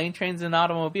from Plane, Trains, and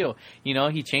Automobile.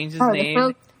 He changed his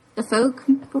name. The folk?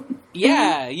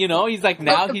 Yeah, he's like,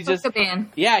 now he's just... Band.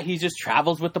 Yeah, he just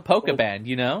travels with the polka band,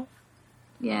 Yeah.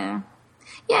 Yeah,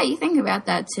 you think about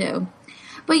that, too.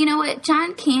 But you know what?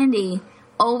 John Candy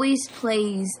always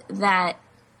plays that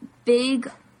big,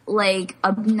 like,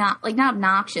 not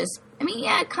obnoxious. I mean,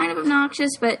 yeah, kind of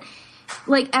obnoxious, but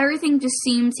like everything just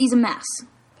seems he's a mess.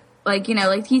 Like,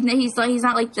 like he's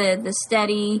not like the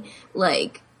steady,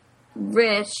 like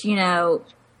rich,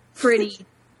 pretty,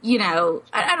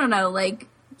 I don't know, like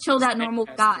chilled out normal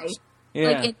guy.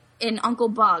 Yeah. Like in Uncle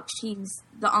Buck, he's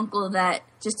the uncle that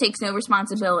just takes no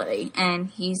responsibility,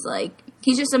 and he's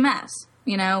just a mess.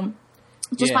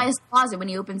 By his closet when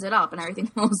he opens it up and everything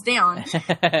falls down.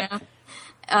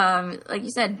 Like you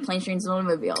said, Planes, Trains, and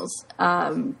Automobiles,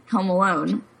 Home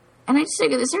Alone. And I just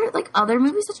figured, is there like other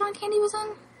movies that John Candy was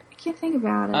in? I can't think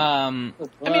about it.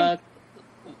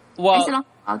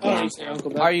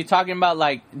 Are you talking about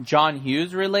like John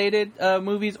Hughes related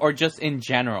movies, or just in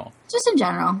general? Just in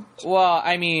general. Well,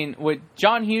 I mean, with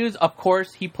John Hughes, of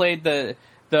course, he played the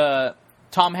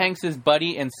Tom Hanks's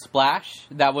buddy in Splash.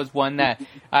 That was one that,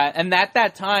 and at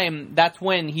that time, that's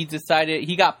when he decided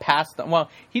he got passed on. Well,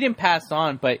 he didn't pass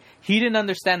on, but he didn't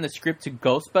understand the script to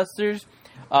Ghostbusters.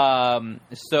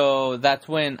 So that's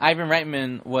when Ivan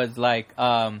Reitman was like,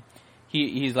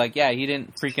 he's like, yeah, he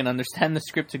didn't freaking understand the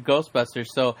script to Ghostbusters.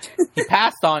 So he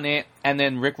passed on it, and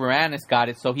then Rick Moranis got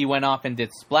it. So he went off and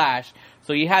did Splash.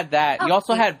 So you had that. You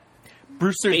also had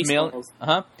Brewster's Millions.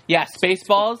 Yeah,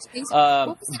 Spaceballs. What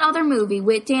was that other movie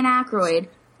with Dan Aykroyd?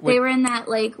 They were in that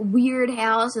like weird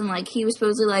house, and like he was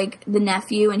supposedly like the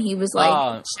nephew, and he was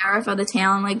like sheriff of the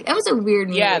town. Like it was a weird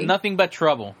movie. Yeah, Nothing But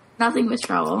Trouble. Nothing But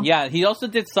Trouble. Yeah, he also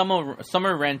did Summer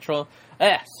Rental.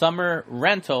 That's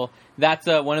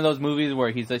one of those movies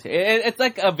where he's like, it's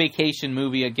like a vacation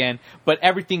movie again, but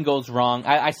everything goes wrong.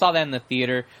 I saw that in the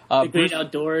theater. Great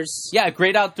Outdoors. Yeah,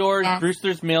 Great Outdoors. Yeah.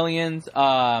 Brewster's Millions.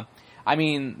 I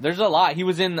mean, there's a lot. He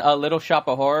was in Little Shop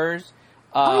of Horrors.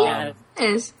 It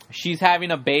is. She's having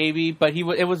a baby, but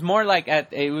it was more like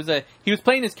he was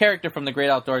playing his character from The Great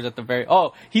Outdoors at the very.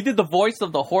 Oh, he did the voice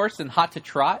of the horse in Hot to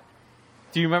Trot.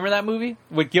 Do you remember that movie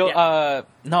with Bobcat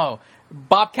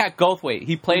Goldthwait?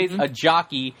 He plays a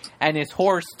jockey, and his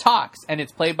horse talks, and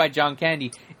it's played by John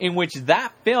Candy. In which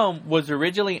that film was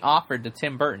originally offered to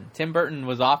Tim Burton. Tim Burton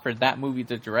was offered that movie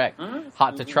to direct,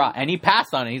 Hot to Trot, and he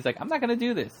passed on it. He's like, I'm not going to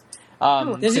do this.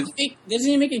 Doesn't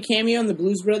he make a cameo on the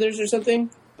Blues Brothers or something?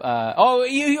 Yeah.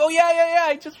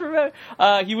 I just remember.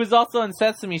 He was also in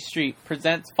Sesame Street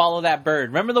presents Follow That Bird.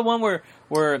 Remember the one where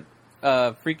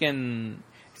freaking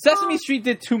Sesame Street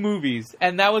did 2 movies,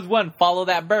 and that was one, Follow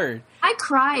That Bird. I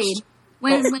cried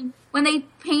when they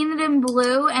painted him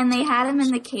blue and they had him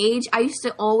in the cage. I used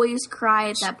to always cry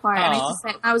at that part. And I used to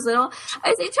say, when I was little, I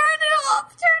would say, turn it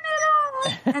off.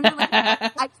 And then,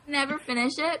 I could never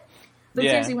finish it. But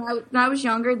seriously, when I was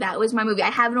younger, that was my movie.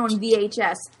 I have it on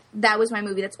VHS. That was my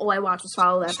movie. That's all I watched was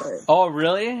Follow That Bird. Oh,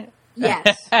 really?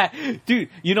 Yes. Dude,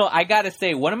 I gotta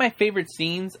say, one of my favorite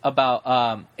scenes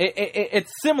about,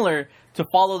 it's similar to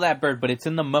Follow That Bird, but it's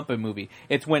in the Muppet movie.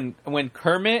 It's when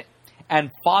Kermit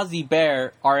and Fozzie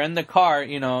Bear are in the car,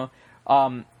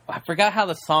 I forgot how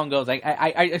the song goes.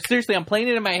 I seriously, I'm playing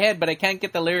it in my head, but I can't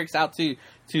get the lyrics out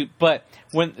but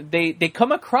when they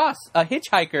come across a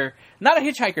hitchhiker, not a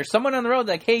hitchhiker, someone on the road,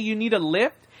 like, hey, you need a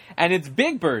lift? and it's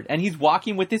Big Bird, and he's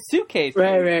walking with his suitcase.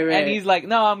 Right. And he's like,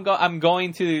 no, I'm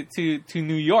going to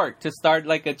New York to start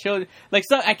like a chill, like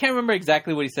so. I can't remember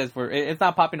exactly what he says it's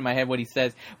not popping in my head what he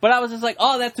says, but I was just like,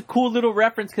 oh, that's a cool little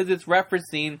reference because it's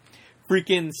referencing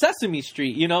freaking Sesame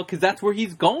Street, you know, because that's where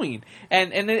he's going,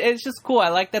 and it's just cool. I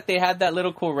like that they had that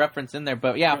little cool reference in there.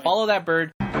 But yeah, follow that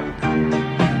bird.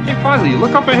 Hey, Fuzzy,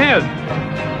 look up ahead.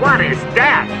 What is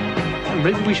that?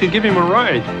 Maybe we should give him a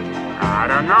ride. I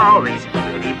don't know. He's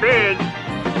pretty big.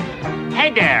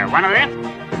 Hey there, wanna lift?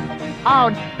 Oh,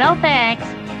 no thanks.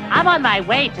 I'm on my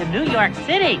way to New York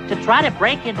City to try to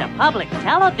break into public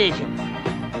television.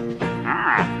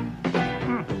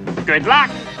 Good luck.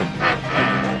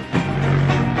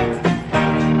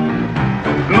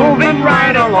 Moving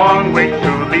right along with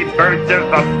two leaf birds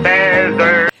of a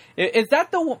feather. Is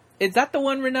that the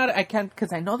one, Renata? I can't,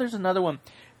 because I know there's another one.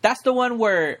 That's the one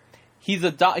where he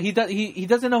doesn't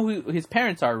know who his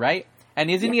parents are, right? And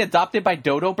isn't he adopted by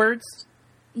dodo birds?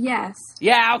 Yes.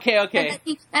 Yeah. Okay.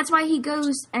 That's why he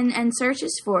goes and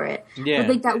searches for it. Yeah. But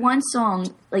like that one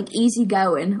song, like "Easy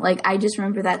Going," like I just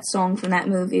remember that song from that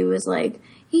movie was like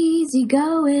 "Easy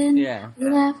Going." Yeah. We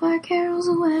laugh our carols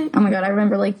away. Oh my god, I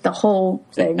remember like the whole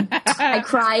thing. I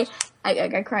cried.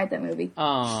 I cried that movie.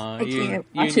 Aw, you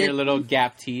and your little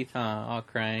gap teeth, huh? All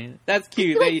crying. That's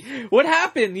cute. What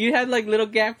happened? You had like little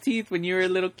gap teeth when you were a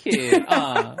little kid.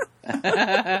 Aw.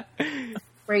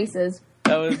 Braces.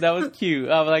 That was cute.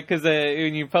 Like, cause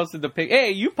when you posted the pic,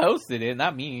 hey, you posted it,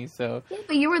 not me. So. Yeah,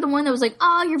 but you were the one that was like,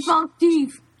 "Oh, your buck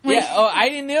teeth." Like, yeah. Oh, I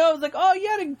didn't know. I was like, oh, you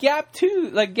had a gap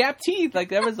tooth, like gap teeth, like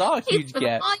that was all a huge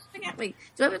gap. Oh, wait,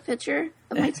 do I have a picture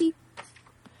of my teeth?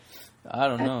 I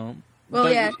don't know. Well,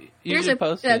 but yeah. Here's a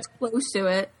picture that's close to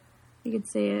it. You can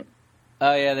see it.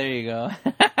 Oh yeah, there you go.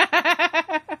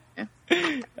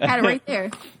 Had it right there.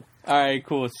 All right,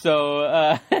 cool. So,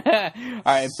 all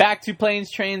right, back to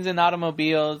Planes, Trains, and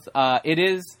Automobiles. It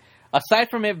is, aside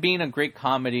from it being a great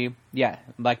comedy, yeah,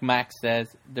 like Max says,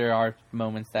 there are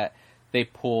moments that they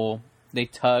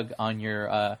tug on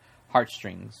your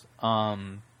heartstrings. I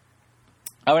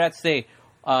would have to say,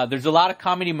 there's a lot of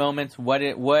comedy moments. What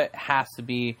has to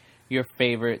be your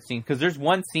favorite scene? Because there's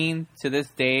one scene to this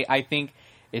day, I think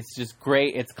it's just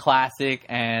great. It's classic,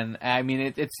 and I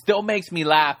mean, it still makes me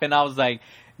laugh. And I was like,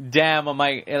 damn,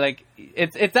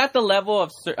 it's at the level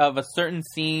of a certain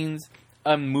scenes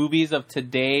movies of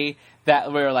today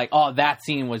that we're like, oh, that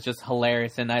scene was just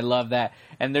hilarious, and I love that.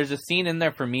 And there's a scene in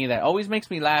there for me that always makes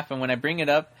me laugh, and when I bring it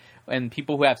up, and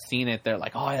people who have seen it, they're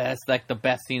like, oh, yeah, that's like the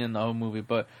best scene in the whole movie.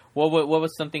 But what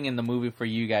was something in the movie for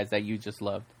you guys that you just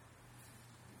loved?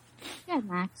 Yeah,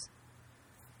 Max.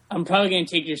 I'm probably gonna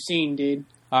take your scene, dude.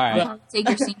 All right, I'll take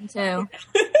your scene too.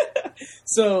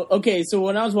 So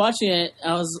when I was watching it,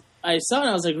 I saw it, and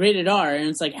I was like, rated R, and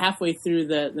it's like halfway through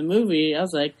the movie, I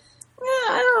was like,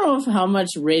 I don't know how much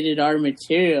rated R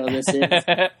material this is.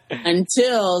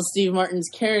 Until Steve Martin's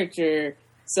character,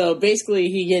 so basically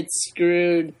he gets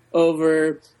screwed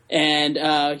over, and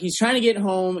he's trying to get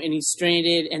home, and he's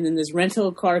stranded, and then this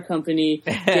rental car company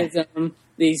gives him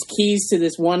these keys to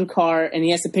this one car, and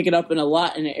he has to pick it up in a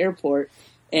lot in an airport,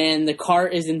 and the car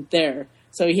isn't there.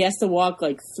 So he has to walk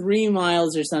like 3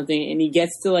 miles or something, and he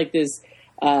gets to like this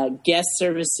guest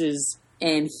services,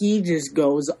 and he just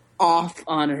goes off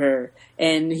on her.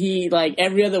 And he, like,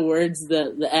 every other word's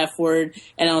the F word.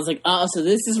 And I was like, oh, so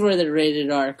this is where the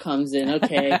rated R comes in.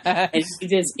 Okay. And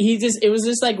it was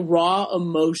just like raw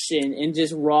emotion and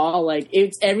just raw, like,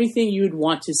 it's everything you would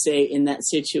want to say in that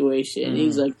situation. And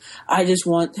he's like, I just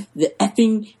want the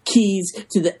effing keys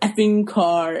to the effing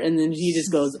car. And then he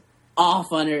just goes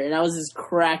off on her, and I was just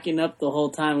cracking up the whole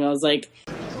time. And I was like,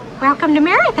 Welcome to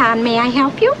Marathon. May I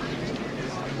help you?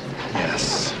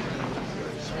 Yes.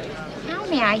 How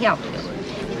may I help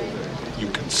you?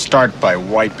 You can start by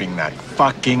wiping that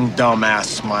fucking dumbass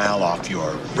smile off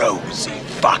your rosy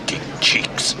fucking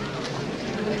cheeks.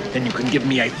 Then you can give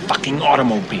me a fucking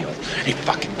automobile, a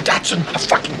fucking Datsun, a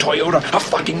fucking Toyota, a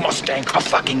fucking Mustang, a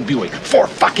fucking Buick, 4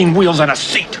 fucking wheels and a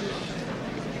seat.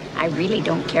 I really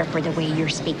don't care for the way you're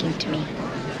speaking to me.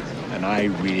 And I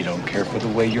really don't care for the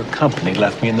way your company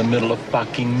left me in the middle of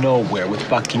fucking nowhere with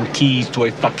fucking keys to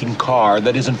a fucking car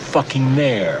that isn't fucking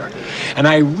there. And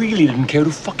I really didn't care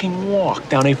to fucking walk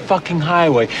down a fucking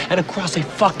highway and across a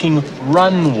fucking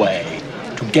runway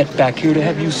to get back here to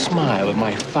have you smile at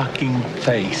my fucking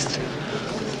face.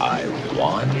 I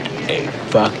want a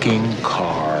fucking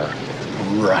car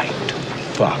right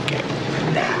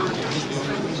fucking now.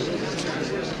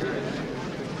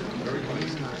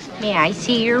 May I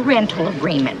see your rental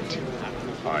agreement?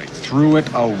 I threw it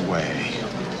away.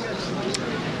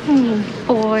 Oh,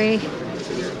 boy.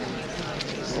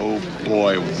 Oh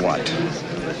boy, what?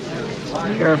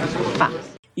 You're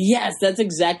fucked. Yes, that's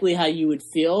exactly how you would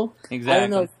feel. Exactly. I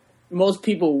don't know if most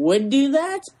people would do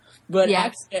that, but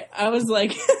Yes. actually, I was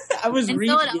like, I was In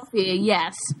reading it. Philadelphia,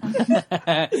 yes.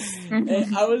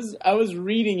 And I was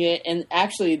reading it, and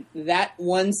actually, that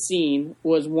one scene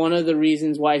was one of the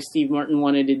reasons why Steve Martin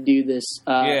wanted to do this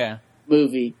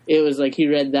movie. It was like he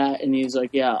read that, and he was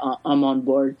like, "Yeah, I'm on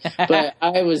board." But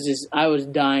I was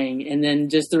dying, and then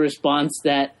just the response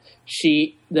that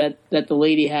the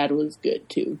lady had was good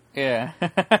too. Yeah.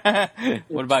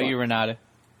 What about you, Renata?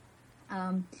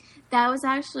 That was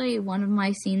actually one of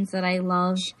my scenes that I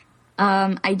loved.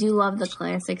 I do love the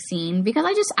classic scene because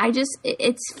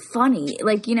it's funny.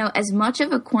 Like, you know, as much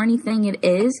of a corny thing it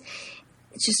is,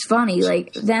 it's just funny.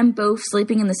 Like, them both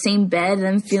sleeping in the same bed and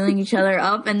them feeling each other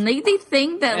up, and they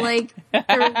think that, like,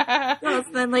 they're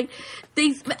then, like,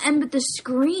 but the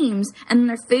screams and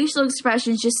their facial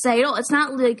expressions just say, oh, it's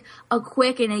not like a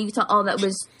quick, and you thought, oh, that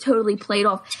was totally played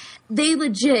off. They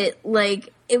legit,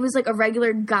 like, it was like a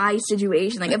regular guy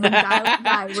situation. Like, if a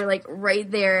guy were, like, right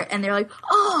there, and they're like,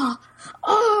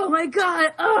 oh my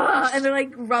god, and they're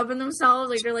like rubbing themselves,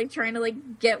 like they're like trying to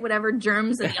like get whatever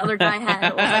germs that the other guy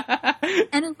had,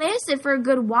 and it lasted for a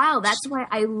good while. That's why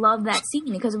I love that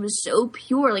scene, because it was so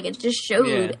pure. Like, it just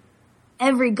showed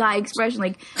every guy expression.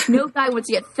 Like, no guy wants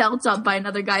to get felt up by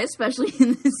another guy, especially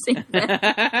in the same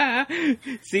bed.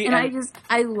 See, and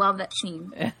I love that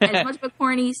scene. As much of a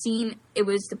corny scene it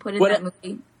was to put in that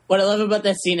movie. What I love about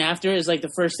that scene after is, like,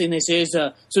 the first thing they say is,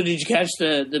 so did you catch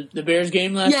the Bears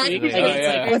game last week? Like,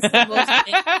 it's like, what's the most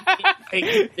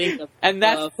thing of and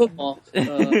that's football?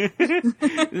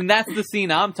 And that's the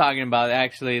scene I'm talking about,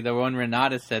 actually, the one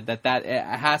Renata said, that it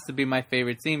has to be my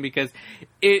favorite scene, because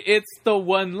it's the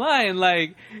one line,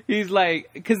 like, he's like,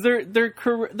 because they're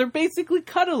basically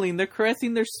cuddling, they're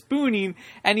caressing, they're spooning,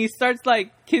 and he starts,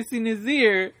 like, kissing his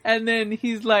ear, and then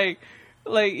he's like,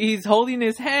 he's holding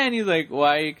his hand. He's like,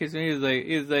 "Why are you kissing me?"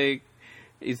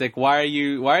 He's like, "Why are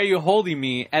you holding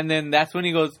me?" And then that's when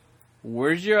he goes,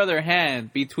 "Where's your other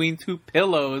hand?" Between two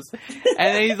pillows. And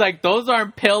then he's like, "Those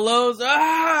aren't pillows."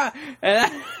 Ah!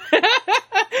 And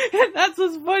that's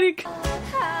what's funny.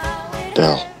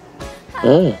 Del.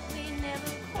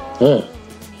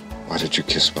 Why did you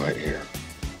kiss my ear?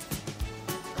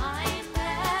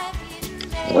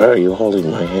 Why are you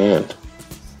holding my hand?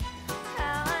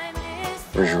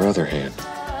 Where's your other hand?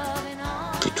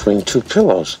 Between two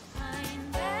pillows.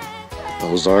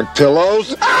 Those aren't pillows.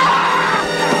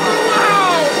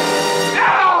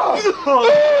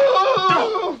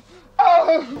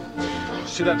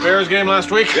 See that Bears game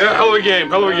last week? Yeah, hell of a game.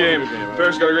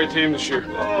 Bears got a great team this year.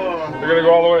 They're gonna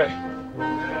go all the way.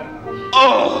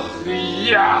 Oh,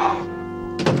 yeah.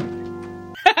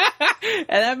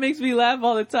 And that makes me laugh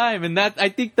all the time. And that, I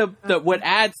think the what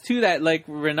adds to that, like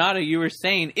Renata, you were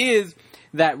saying, is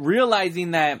that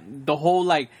realizing that the whole,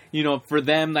 like, you know, for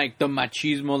them, like, the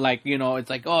machismo, like, you know, it's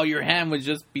like, oh, your hand was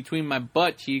just between my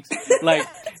butt cheeks. Like,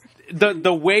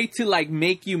 the way to, like,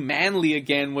 make you manly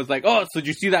again was like, oh, so did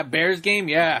you see that Bears game?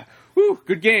 Yeah. Woo,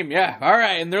 good game. Yeah. All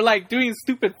right. And they're, like, doing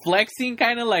stupid flexing,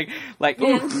 kind of like,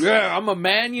 oh, yeah, I'm a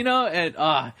man, you know? And,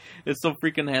 it's so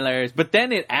freaking hilarious. But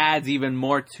then it adds even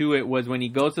more to it, was when he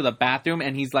goes to the bathroom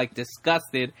and he's, like,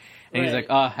 disgusted. And he's like,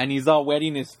 and he's all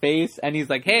wetting his face. And he's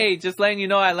like, hey, just letting you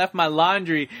know I left my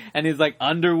laundry. And he's like,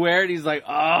 underwear. And he's like,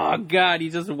 oh, God, he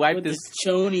just wiped his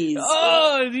chonies.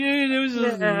 Oh, dude, it was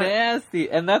just nasty.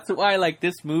 And that's why, like,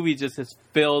 this movie just is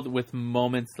filled with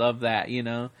moments of that, you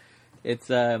know? It's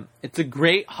a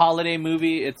great holiday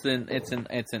movie. It's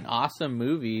an awesome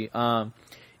movie,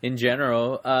 in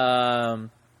general.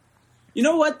 You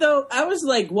know what, though? I was,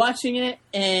 like, watching it,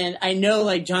 and I know,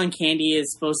 like, John Candy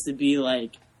is supposed to be,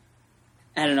 like,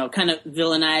 I don't know, kind of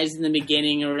villainized in the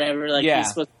beginning or whatever. Like, he's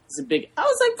supposed to be big. I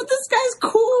was like, but this guy's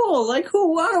cool. Like,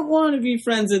 who? I don't want to be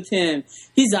friends with him.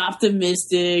 He's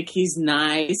optimistic. He's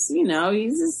nice. You know,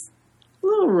 he's just a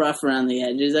little rough around the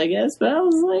edges, I guess. But I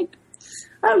was like,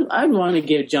 I'd want to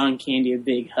give John Candy a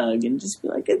big hug and just be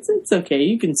like, it's okay.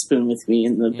 You can spoon with me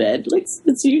in the bed.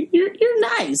 You're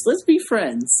nice. Let's be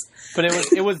friends. But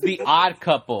it was the odd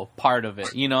couple part of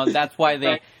it. You know, that's why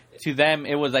to them,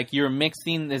 it was like you're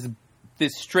mixing this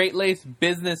straight-laced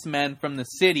businessman from the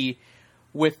city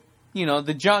with, you know,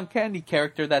 the John Candy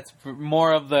character that's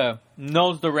more of the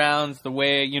knows the rounds, the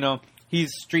way, you know,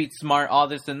 he's street smart, all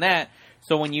this and that.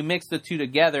 So when you mix the two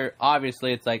together,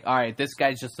 obviously it's like, all right, this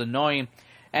guy's just annoying.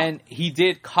 And he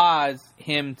did cause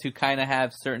him to kind of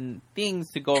have certain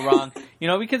things to go wrong, you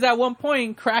know, because at one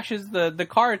point crashes the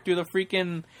car through the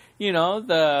freaking,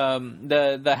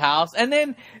 the house, and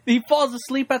then he falls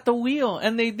asleep at the wheel,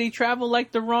 and they travel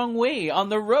like the wrong way on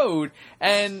the road,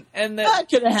 and that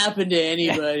could have happened to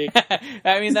anybody.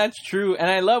 I mean, that's true. And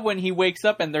I love when he wakes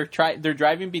up and they're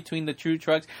driving between the two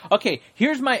trucks. Okay,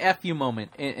 here's my FU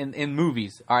moment in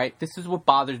movies. All right, this is what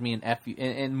bothers me in FU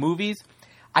in movies.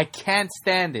 I can't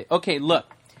stand it. Okay, look,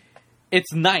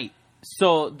 it's night,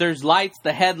 so there's lights,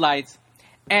 the headlights,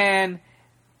 and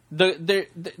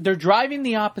they're driving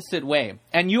the opposite way.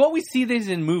 And you always see this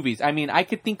in movies. I mean, I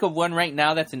could think of one right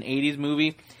now that's an 80s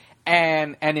movie,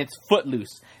 and it's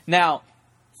Footloose. Now,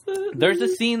 there's a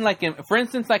scene for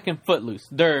instance, in Footloose,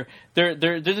 there's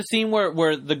a scene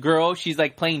where the girl, she's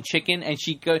like playing chicken, and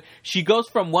she goes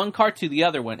from one car to the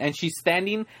other one, and she's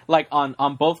standing like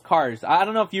on both cars. I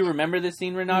don't know if you remember this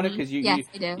scene, Renata, because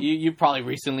you probably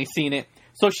recently seen it.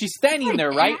 So she's standing there,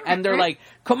 right? And they're like,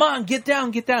 come on, get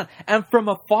down. And from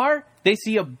afar, they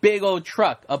see a big old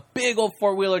truck, a big old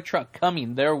four-wheeler truck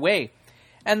coming their way.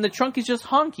 And the trunk is just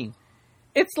honking.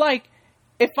 It's like,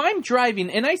 if I'm driving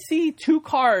and I see two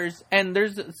cars and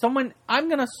there's someone, I'm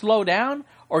going to slow down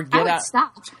or get out.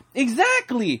 Stop.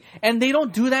 Exactly. And they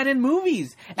don't do that in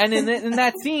movies. And in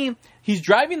that scene, he's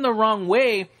driving the wrong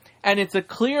way, and it's a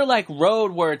clear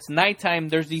road where it's nighttime.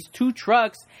 There's these two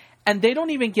trucks, and they don't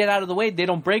even get out of the way. They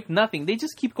don't brake, nothing. They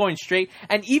just keep going straight.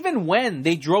 And even when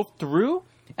they drove through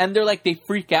and they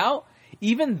freak out,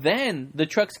 even then the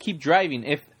trucks keep driving.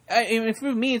 If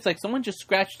for me, it's like someone just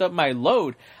scratched up my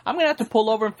load, I'm going to have to pull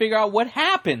over and figure out what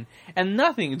happened. And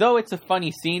nothing. Though it's a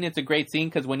funny scene. It's a great scene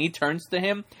because when he turns to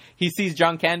him, he sees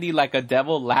John Candy like a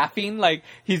devil laughing. Like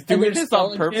he's doing this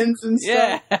on purpose. And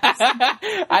yeah.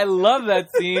 I love that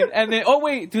scene. And then,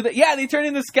 they turn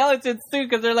into skeletons too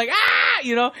because they're like,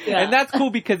 Yeah. And that's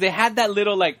cool because they had that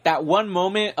little, that one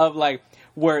moment of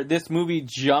where this movie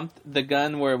jumped the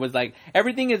gun, where it was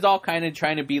everything is all kind of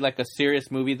trying to be a serious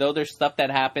movie, though there's stuff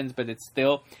that happens, but it's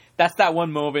still, that's that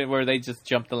one moment where they just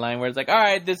jump the line where it's all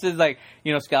right, this is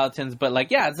skeletons, but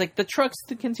it's the trucks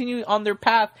to continue on their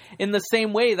path in the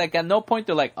same way. At no point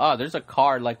they're oh, there's a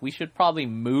car, we should probably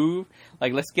move,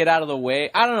 let's get out of the way.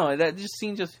 I don't know, that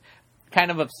scene just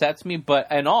kind of upsets me, but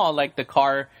in all, the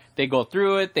car, they go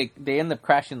through it, they end up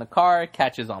crashing the car, it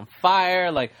catches on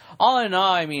fire, all in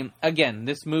all, I mean, again,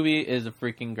 this movie is a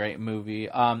freaking great movie.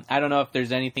 I don't know if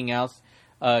there's anything else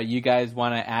you guys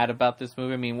want to add about this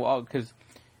movie. I mean, because,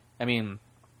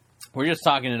 we're just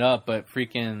talking it up, but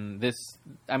freaking this,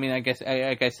 I guess,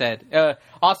 like I said,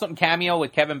 awesome cameo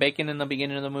with Kevin Bacon in the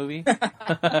beginning of the movie.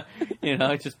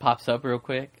 It just pops up real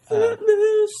quick.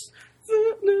 Footloose.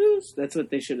 That's what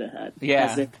they should have had. Yeah.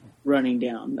 As they're running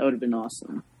down. That would have been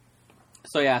awesome.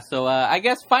 So I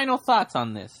guess final thoughts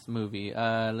on this movie.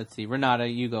 Let's see, Renata,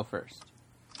 you go first.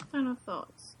 Final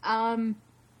thoughts. I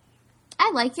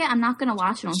like it. I'm not gonna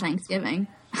watch it on Thanksgiving.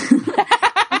 I'm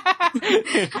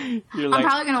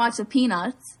probably gonna watch the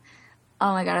Peanuts.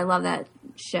 Oh my god, I love that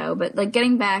show. But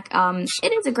getting back,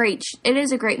 it is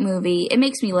a great movie. It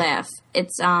makes me laugh.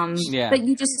 It's but I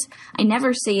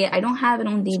never see it. I don't have it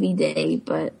on DVD,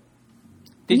 but.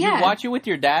 Did you watch it with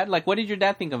your dad? What did your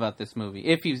dad think about this movie?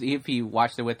 If you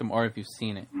watched it with him, or if you've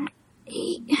seen it,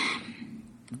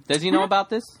 does he know about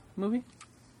this movie?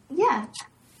 Yeah.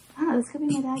 Oh, this could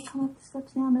be my dad coming up the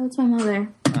steps now. No, it's my mother.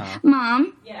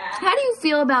 Mom. Yeah. How do you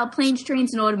feel about Planes,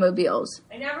 Trains, and Automobiles?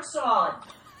 I never saw it.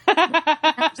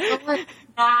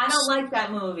 I don't like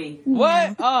that movie.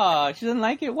 What? Oh, she doesn't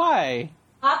like it. Why?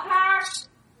 Pop-Tarts.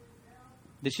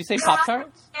 Did she say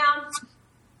Pop-Tarts?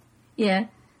 Yeah.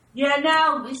 Yeah,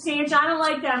 no, Sanj, I don't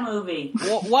like that movie.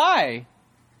 Why?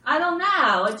 I don't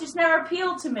know. It just never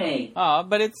appealed to me. Oh,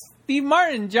 but it's Steve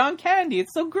Martin, John Candy.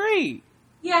 It's so great.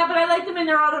 Yeah, but I like them in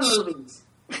their other movies.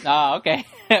 Oh, okay.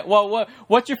 Well,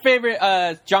 what's your favorite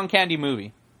John Candy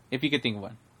movie, if you could think of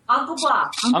one? Uncle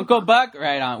Buck. Uncle Buck?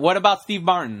 Right on. What about Steve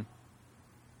Martin?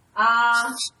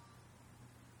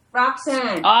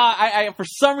 Roxanne. I for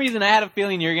some reason I had a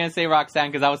feeling you were going to say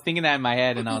Roxanne because I was thinking that in my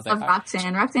head and I was like,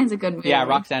 Roxanne. Roxanne's a good movie. Yeah,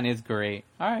 Roxanne is great.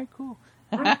 All right, cool.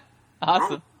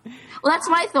 Awesome. Well, that's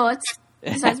my thoughts.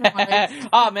 Besides my mother's.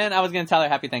 Oh man, I was going to tell her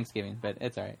Happy Thanksgiving, but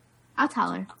it's all right. I'll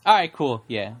tell her. All right, cool.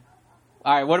 Yeah.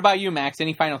 All right, what about you, Max?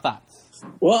 Any final thoughts?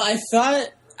 Well, I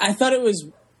thought it was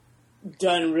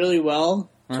done really well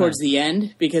towards the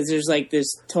end because there's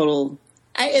this total.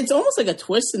 It's almost like a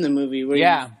twist in the movie where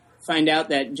you find out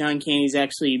that John Candy's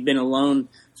actually been alone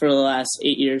for the last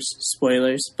 8 years.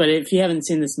 Spoilers. But if you haven't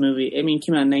seen this movie, it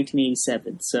came out in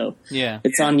 1987, so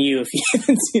it's on you if you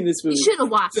haven't seen this movie. You should have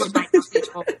watched it by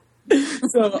now.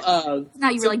 So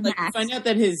now you really find out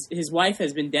that his wife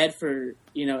has been dead for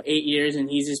 8 years, and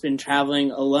he's just been traveling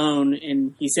alone.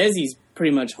 And he says he's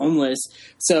pretty much homeless.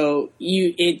 So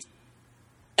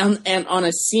and on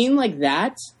a scene like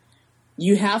that,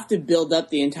 you have to build up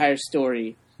the entire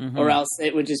story, or else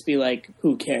it would just be like,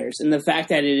 who cares? And the fact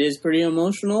that it is pretty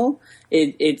emotional,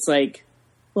 it's like,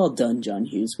 well done, John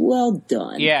Hughes. Well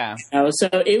done. Yeah. So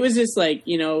it was just like,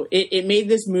 it made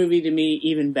this movie to me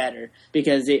even better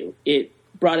because it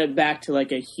brought it back to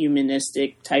like a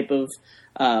humanistic type of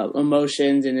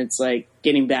emotions, and it's like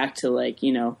getting back to like,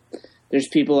 there's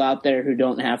people out there who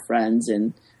don't have friends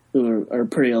and who are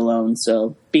pretty alone.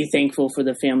 So be thankful for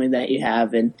the family that you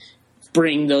have and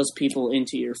bring those people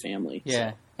into your family.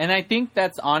 Yeah. So. And I think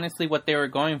that's honestly what they were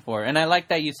going for. And I like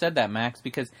that you said that, Max,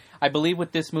 because I believe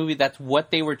with this movie, that's what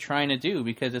they were trying to do.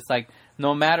 Because it's like,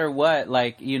 no matter what,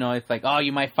 like, it's like, oh,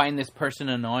 you might find this person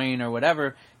annoying or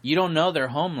whatever. You don't know their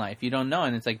home life. You don't know.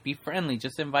 And it's like, be friendly.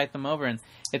 Just invite them over. And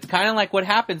it's kind of like what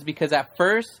happens because at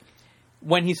first,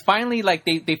 when he's finally, like,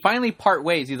 they finally part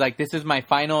ways. He's like, this is my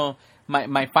final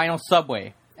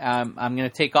subway. I'm going to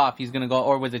take off. He's going to go,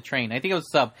 or was it train? I think it was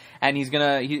a sub. And he's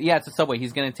going to, it's a subway.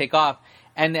 He's going to take off.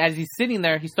 And as he's sitting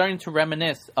there, he's starting to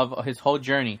reminisce of his whole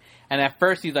journey. And at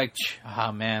first he's like,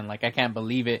 oh man, like I can't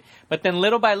believe it. But then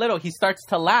little by little, he starts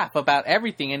to laugh about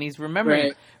everything and he's remembering.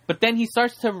 Right. But then he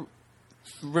starts to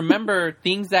remember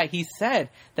things that he said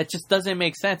that just doesn't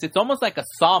make sense. It's almost like a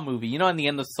Saw movie, in the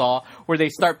end of Saw, where they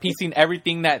start piecing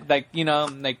everything that, like,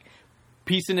 like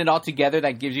piecing it all together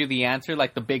that gives you the answer,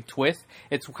 like the big twist.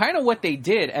 It's kind of what they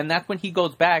did. And that's when he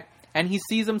goes back and he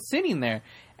sees him sitting there.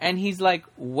 And he's like,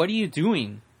 what are you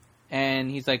doing?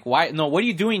 And he's like, why? No, what are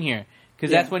you doing here?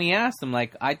 Because that's when he asked him,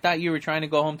 like, I thought you were trying to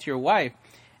go home to your wife.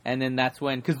 And then that's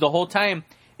when, because the whole time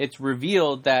it's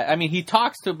revealed that, he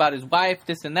talks about his wife,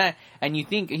 this and that. And you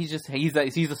think he's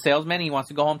a salesman. He wants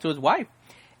to go home to his wife.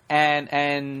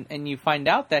 And you find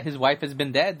out that his wife has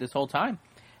been dead this whole time.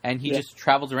 And he just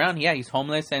travels around. Yeah, he's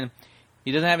homeless and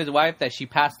he doesn't have his wife, that she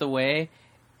passed away.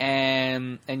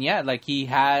 And like he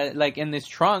had, like in this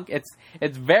trunk,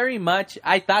 it's very much,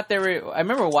 I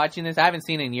remember watching this, I haven't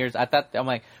seen it in years. I'm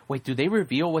like, wait, do they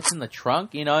reveal what's in the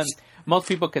trunk? And most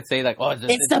people could say like, oh,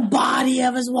 it's the body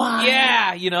of his wife.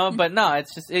 Yeah, but no,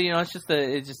 it's just,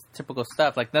 it's just typical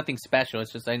stuff. Like nothing special.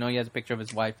 It's just, I know he has a picture of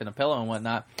his wife and a pillow and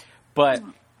whatnot, but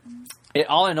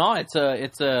all in all, it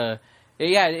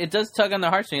does tug on the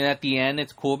heartstrings. At the end,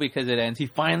 it's cool because it ends. He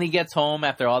finally gets home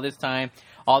after all this time.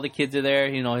 All the kids are there,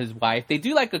 his wife. They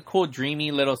do like a cool dreamy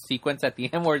little sequence at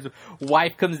the end where his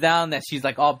wife comes down, that she's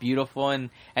like all beautiful, and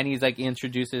he's like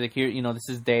introduces, like, here, this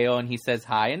is Deo, and he says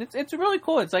hi, and it's really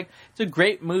cool. It's like, it's a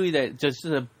great movie that just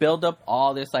to build up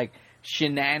all this like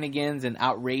shenanigans and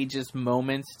outrageous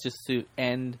moments just to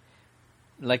end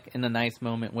like in a nice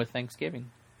moment with Thanksgiving.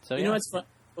 So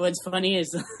what's funny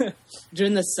is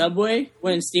during the subway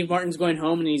when Steve Martin's going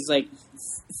home and he's like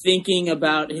thinking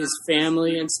about his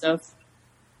family and stuff.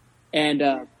 And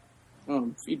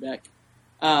feedback.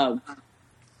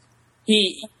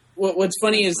 What's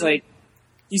funny is like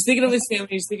he's thinking of his family,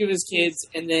 he's thinking of his kids,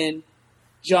 and then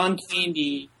John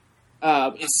Candy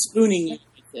is spooning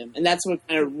with him, and that's what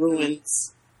kind of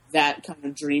ruins that kind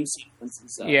of dream sequence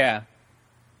and stuff. Yeah.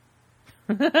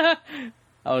 I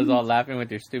was all laughing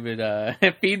with your stupid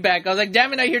feedback. I was like,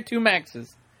 damn it, I hear two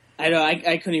Maxes. I know,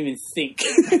 I couldn't even think.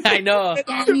 I know.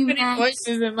 Too many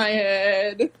voices in my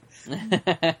head.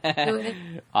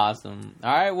 Awesome.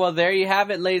 All right, well, there you have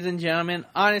it, ladies and gentlemen.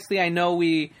 Honestly, I know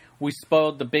we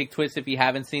spoiled the big twist if you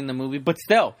haven't seen the movie, but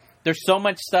still, there's so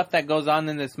much stuff that goes on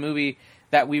in this movie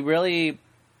that we really,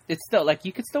 it's still, like,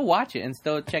 you could still watch it and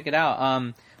still check it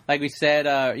out. Like we said,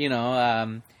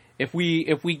 if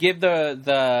we give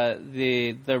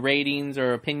the ratings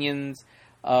or opinions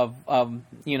of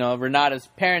Renata's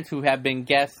parents who have been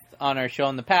guests on our show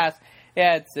in the past,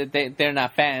 they're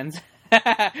not fans.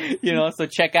 So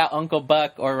check out Uncle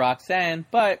Buck or Roxanne.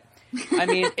 But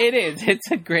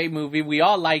it's a great movie. We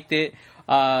all liked it.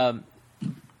 Don't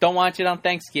watch it on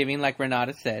Thanksgiving, like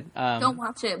Renata said. Don't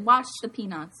watch it. Watch the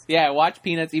Peanuts. Yeah, watch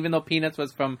Peanuts, even though Peanuts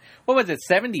was from, what was it,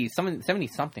 70s? 70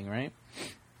 something, right?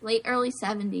 Early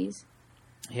 70s.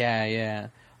 Yeah.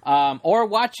 Or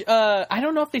watch, I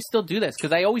don't know if they still do this,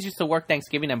 because I always used to work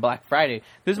Thanksgiving and Black Friday.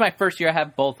 This is my first year I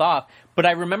have both off. But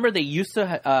I remember they used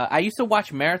to, I used to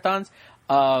watch marathons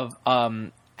of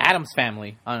Addams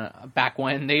Family back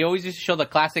when. They always used to show the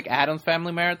classic Addams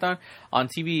Family marathon on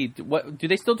TV. Do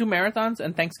they still do marathons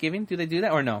on Thanksgiving? Do they do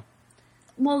that or no?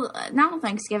 Well, not on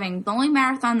Thanksgiving. The only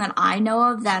marathon that I know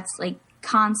of that's like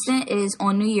constant is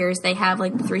on New Year's. They have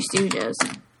like the Three Stooges.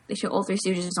 They show all Three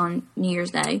Stooges on New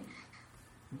Year's Day.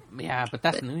 Yeah, but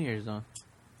that's New Year's though.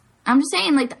 I'm just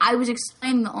saying, like, I was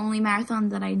explaining the only marathon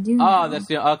that I do know. Oh,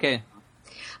 that's okay.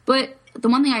 But the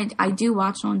one thing I do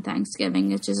watch on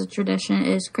Thanksgiving, which is a tradition,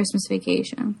 is Christmas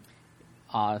Vacation.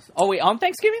 Oh, wait, on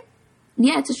Thanksgiving?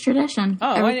 Yeah, it's a tradition.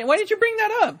 Oh, why did you bring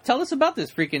that up? Tell us about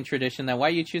this freaking tradition. Why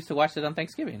you choose to watch it on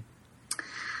Thanksgiving?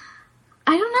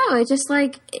 I don't know. It's just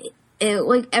like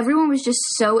everyone was just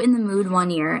so in the mood one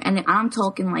year, and I'm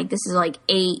talking like this is like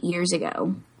 8 years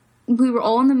ago. We were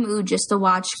all in the mood just to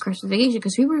watch Christmas Vacation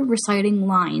because we were reciting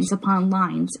lines upon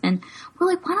lines, and we're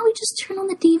like, why don't we just turn on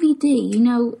the DVD? You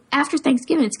know, after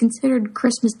Thanksgiving, it's considered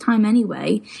Christmas time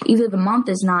anyway, even though the month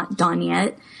is not done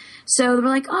yet. So they were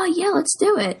like, oh yeah, let's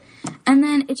do it. And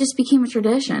then it just became a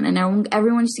tradition, and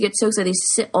everyone used to get so excited. They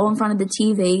sit all in front of the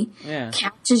TV. Yeah.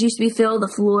 Couches used to be filled,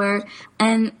 the floor,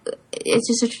 and it's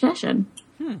just a tradition.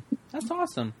 That's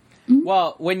awesome. Mm-hmm.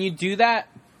 Well, when you do that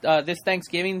this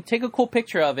Thanksgiving, take a cool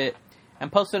picture of it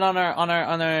and post it on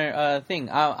our thing.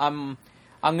 I'm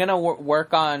gonna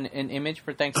work on an image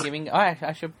for Thanksgiving.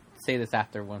 I should say this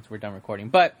after once we're done recording,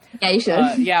 but yeah, you should.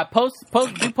 Post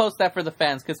that for the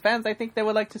fans, because fans, I think they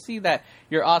would like to see that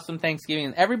your awesome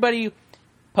Thanksgiving. Everybody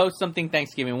post something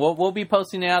Thanksgiving. We'll be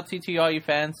posting it out to all you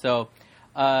fans. So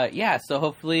so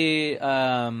hopefully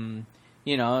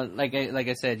you know, like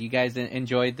I said, you guys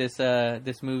enjoyed this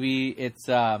movie. It's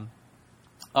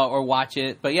or watch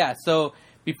it. But yeah, so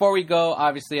before we go,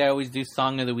 obviously I always do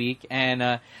Song of the Week, and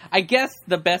I guess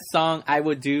the best song I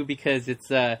would do, because it's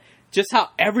just how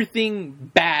everything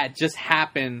bad just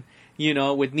happened, you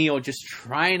know, with Neo just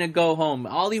trying to go home.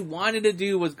 All he wanted to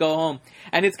do was go home.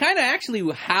 And it's kind of actually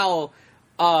how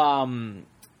John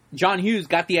Hughes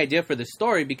got the idea for the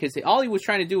story, because all he was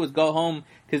trying to do was go home,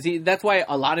 because that's why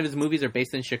a lot of his movies are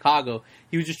based in Chicago.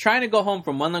 He was just trying to go home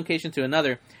from one location to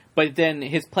another, but then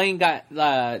his plane got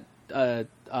not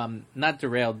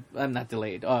derailed, not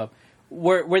delayed,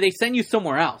 where they send you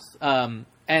somewhere else.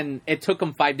 And it took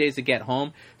him 5 days to get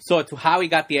home. So it's how he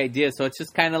got the idea. So it's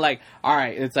just kind of like, all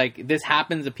right, it's like this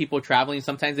happens to people traveling.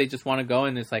 Sometimes they just want to go,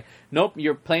 and it's like, nope,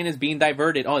 your plane is being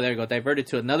diverted. Oh, there you go, diverted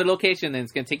to another location, and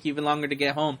it's going to take you even longer to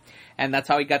get home. And that's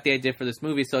how he got the idea for this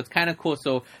movie. So it's kind of cool.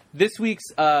 So this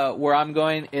week's where I'm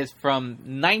going is from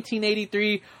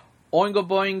 1983. Oingo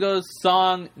Boingo's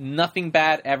song, Nothing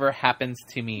Bad Ever Happens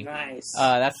to Me. Nice.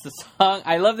 That's the song.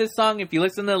 I love this song. If you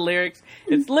listen to the lyrics,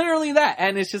 it's literally that.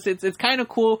 And it's just, it's kind of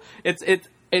cool. It's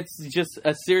just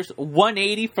a serious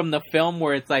 180 from the film,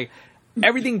 where it's like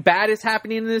everything bad is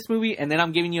happening in this movie, and then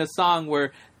I'm giving you a song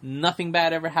where nothing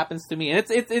bad ever happens to me. And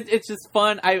it's just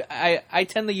fun. I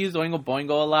tend to use Oingo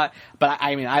Boingo a lot, but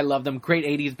I mean, I love them. Great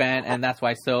 80s band, and that's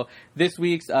why. So this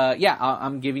week's,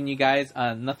 I'm giving you guys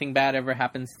Nothing Bad Ever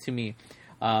Happens to Me.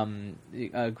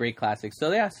 A great classic.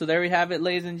 So yeah, so there we have it,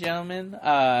 ladies and gentlemen.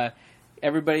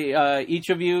 Everybody, each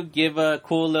of you give a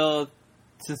cool little,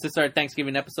 since this is our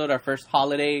Thanksgiving episode, our first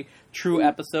holiday true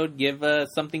episode, give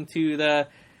something to the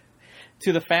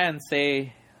fans.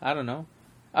 Say, I don't know.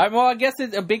 Well, I guess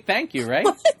it's a big thank you, right?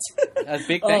 What? A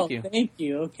big thank you. Thank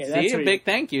you. Okay, See, that's a big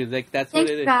thank you. Like that's Thanks,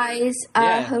 what it is. guys.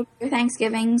 Yeah. Hope your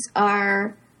Thanksgivings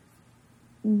are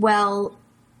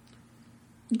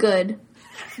good.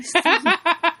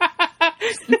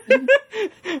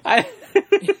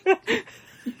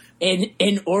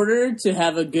 In order to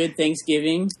have a good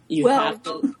Thanksgiving, you have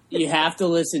to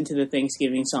listen to the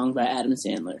Thanksgiving song by Adam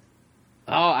Sandler.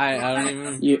 Oh, I don't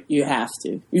even. You have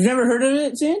to. You've never heard of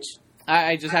it, Cinch?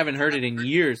 I just haven't heard it in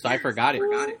years, so I forgot it.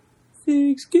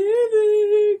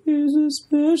 Thanksgiving is a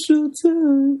special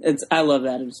time. I love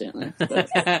Adam Sandler.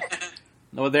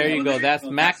 Well, there you go. That's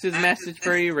Max's message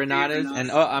for you, Renata's, and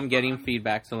I'm getting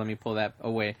feedback, so let me pull that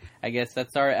away. I guess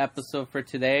that's our episode for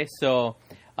today. So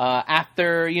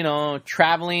after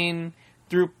traveling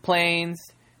through planes,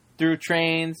 through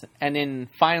trains, and then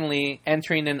finally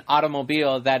entering an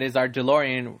automobile that is our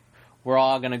DeLorean, we're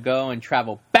all going to go and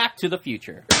travel back to the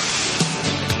future.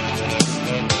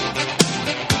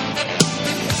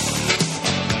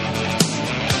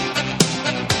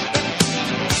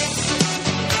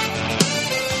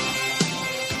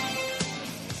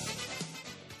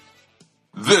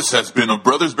 This has been a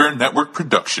Brothers Bear Network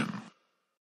production.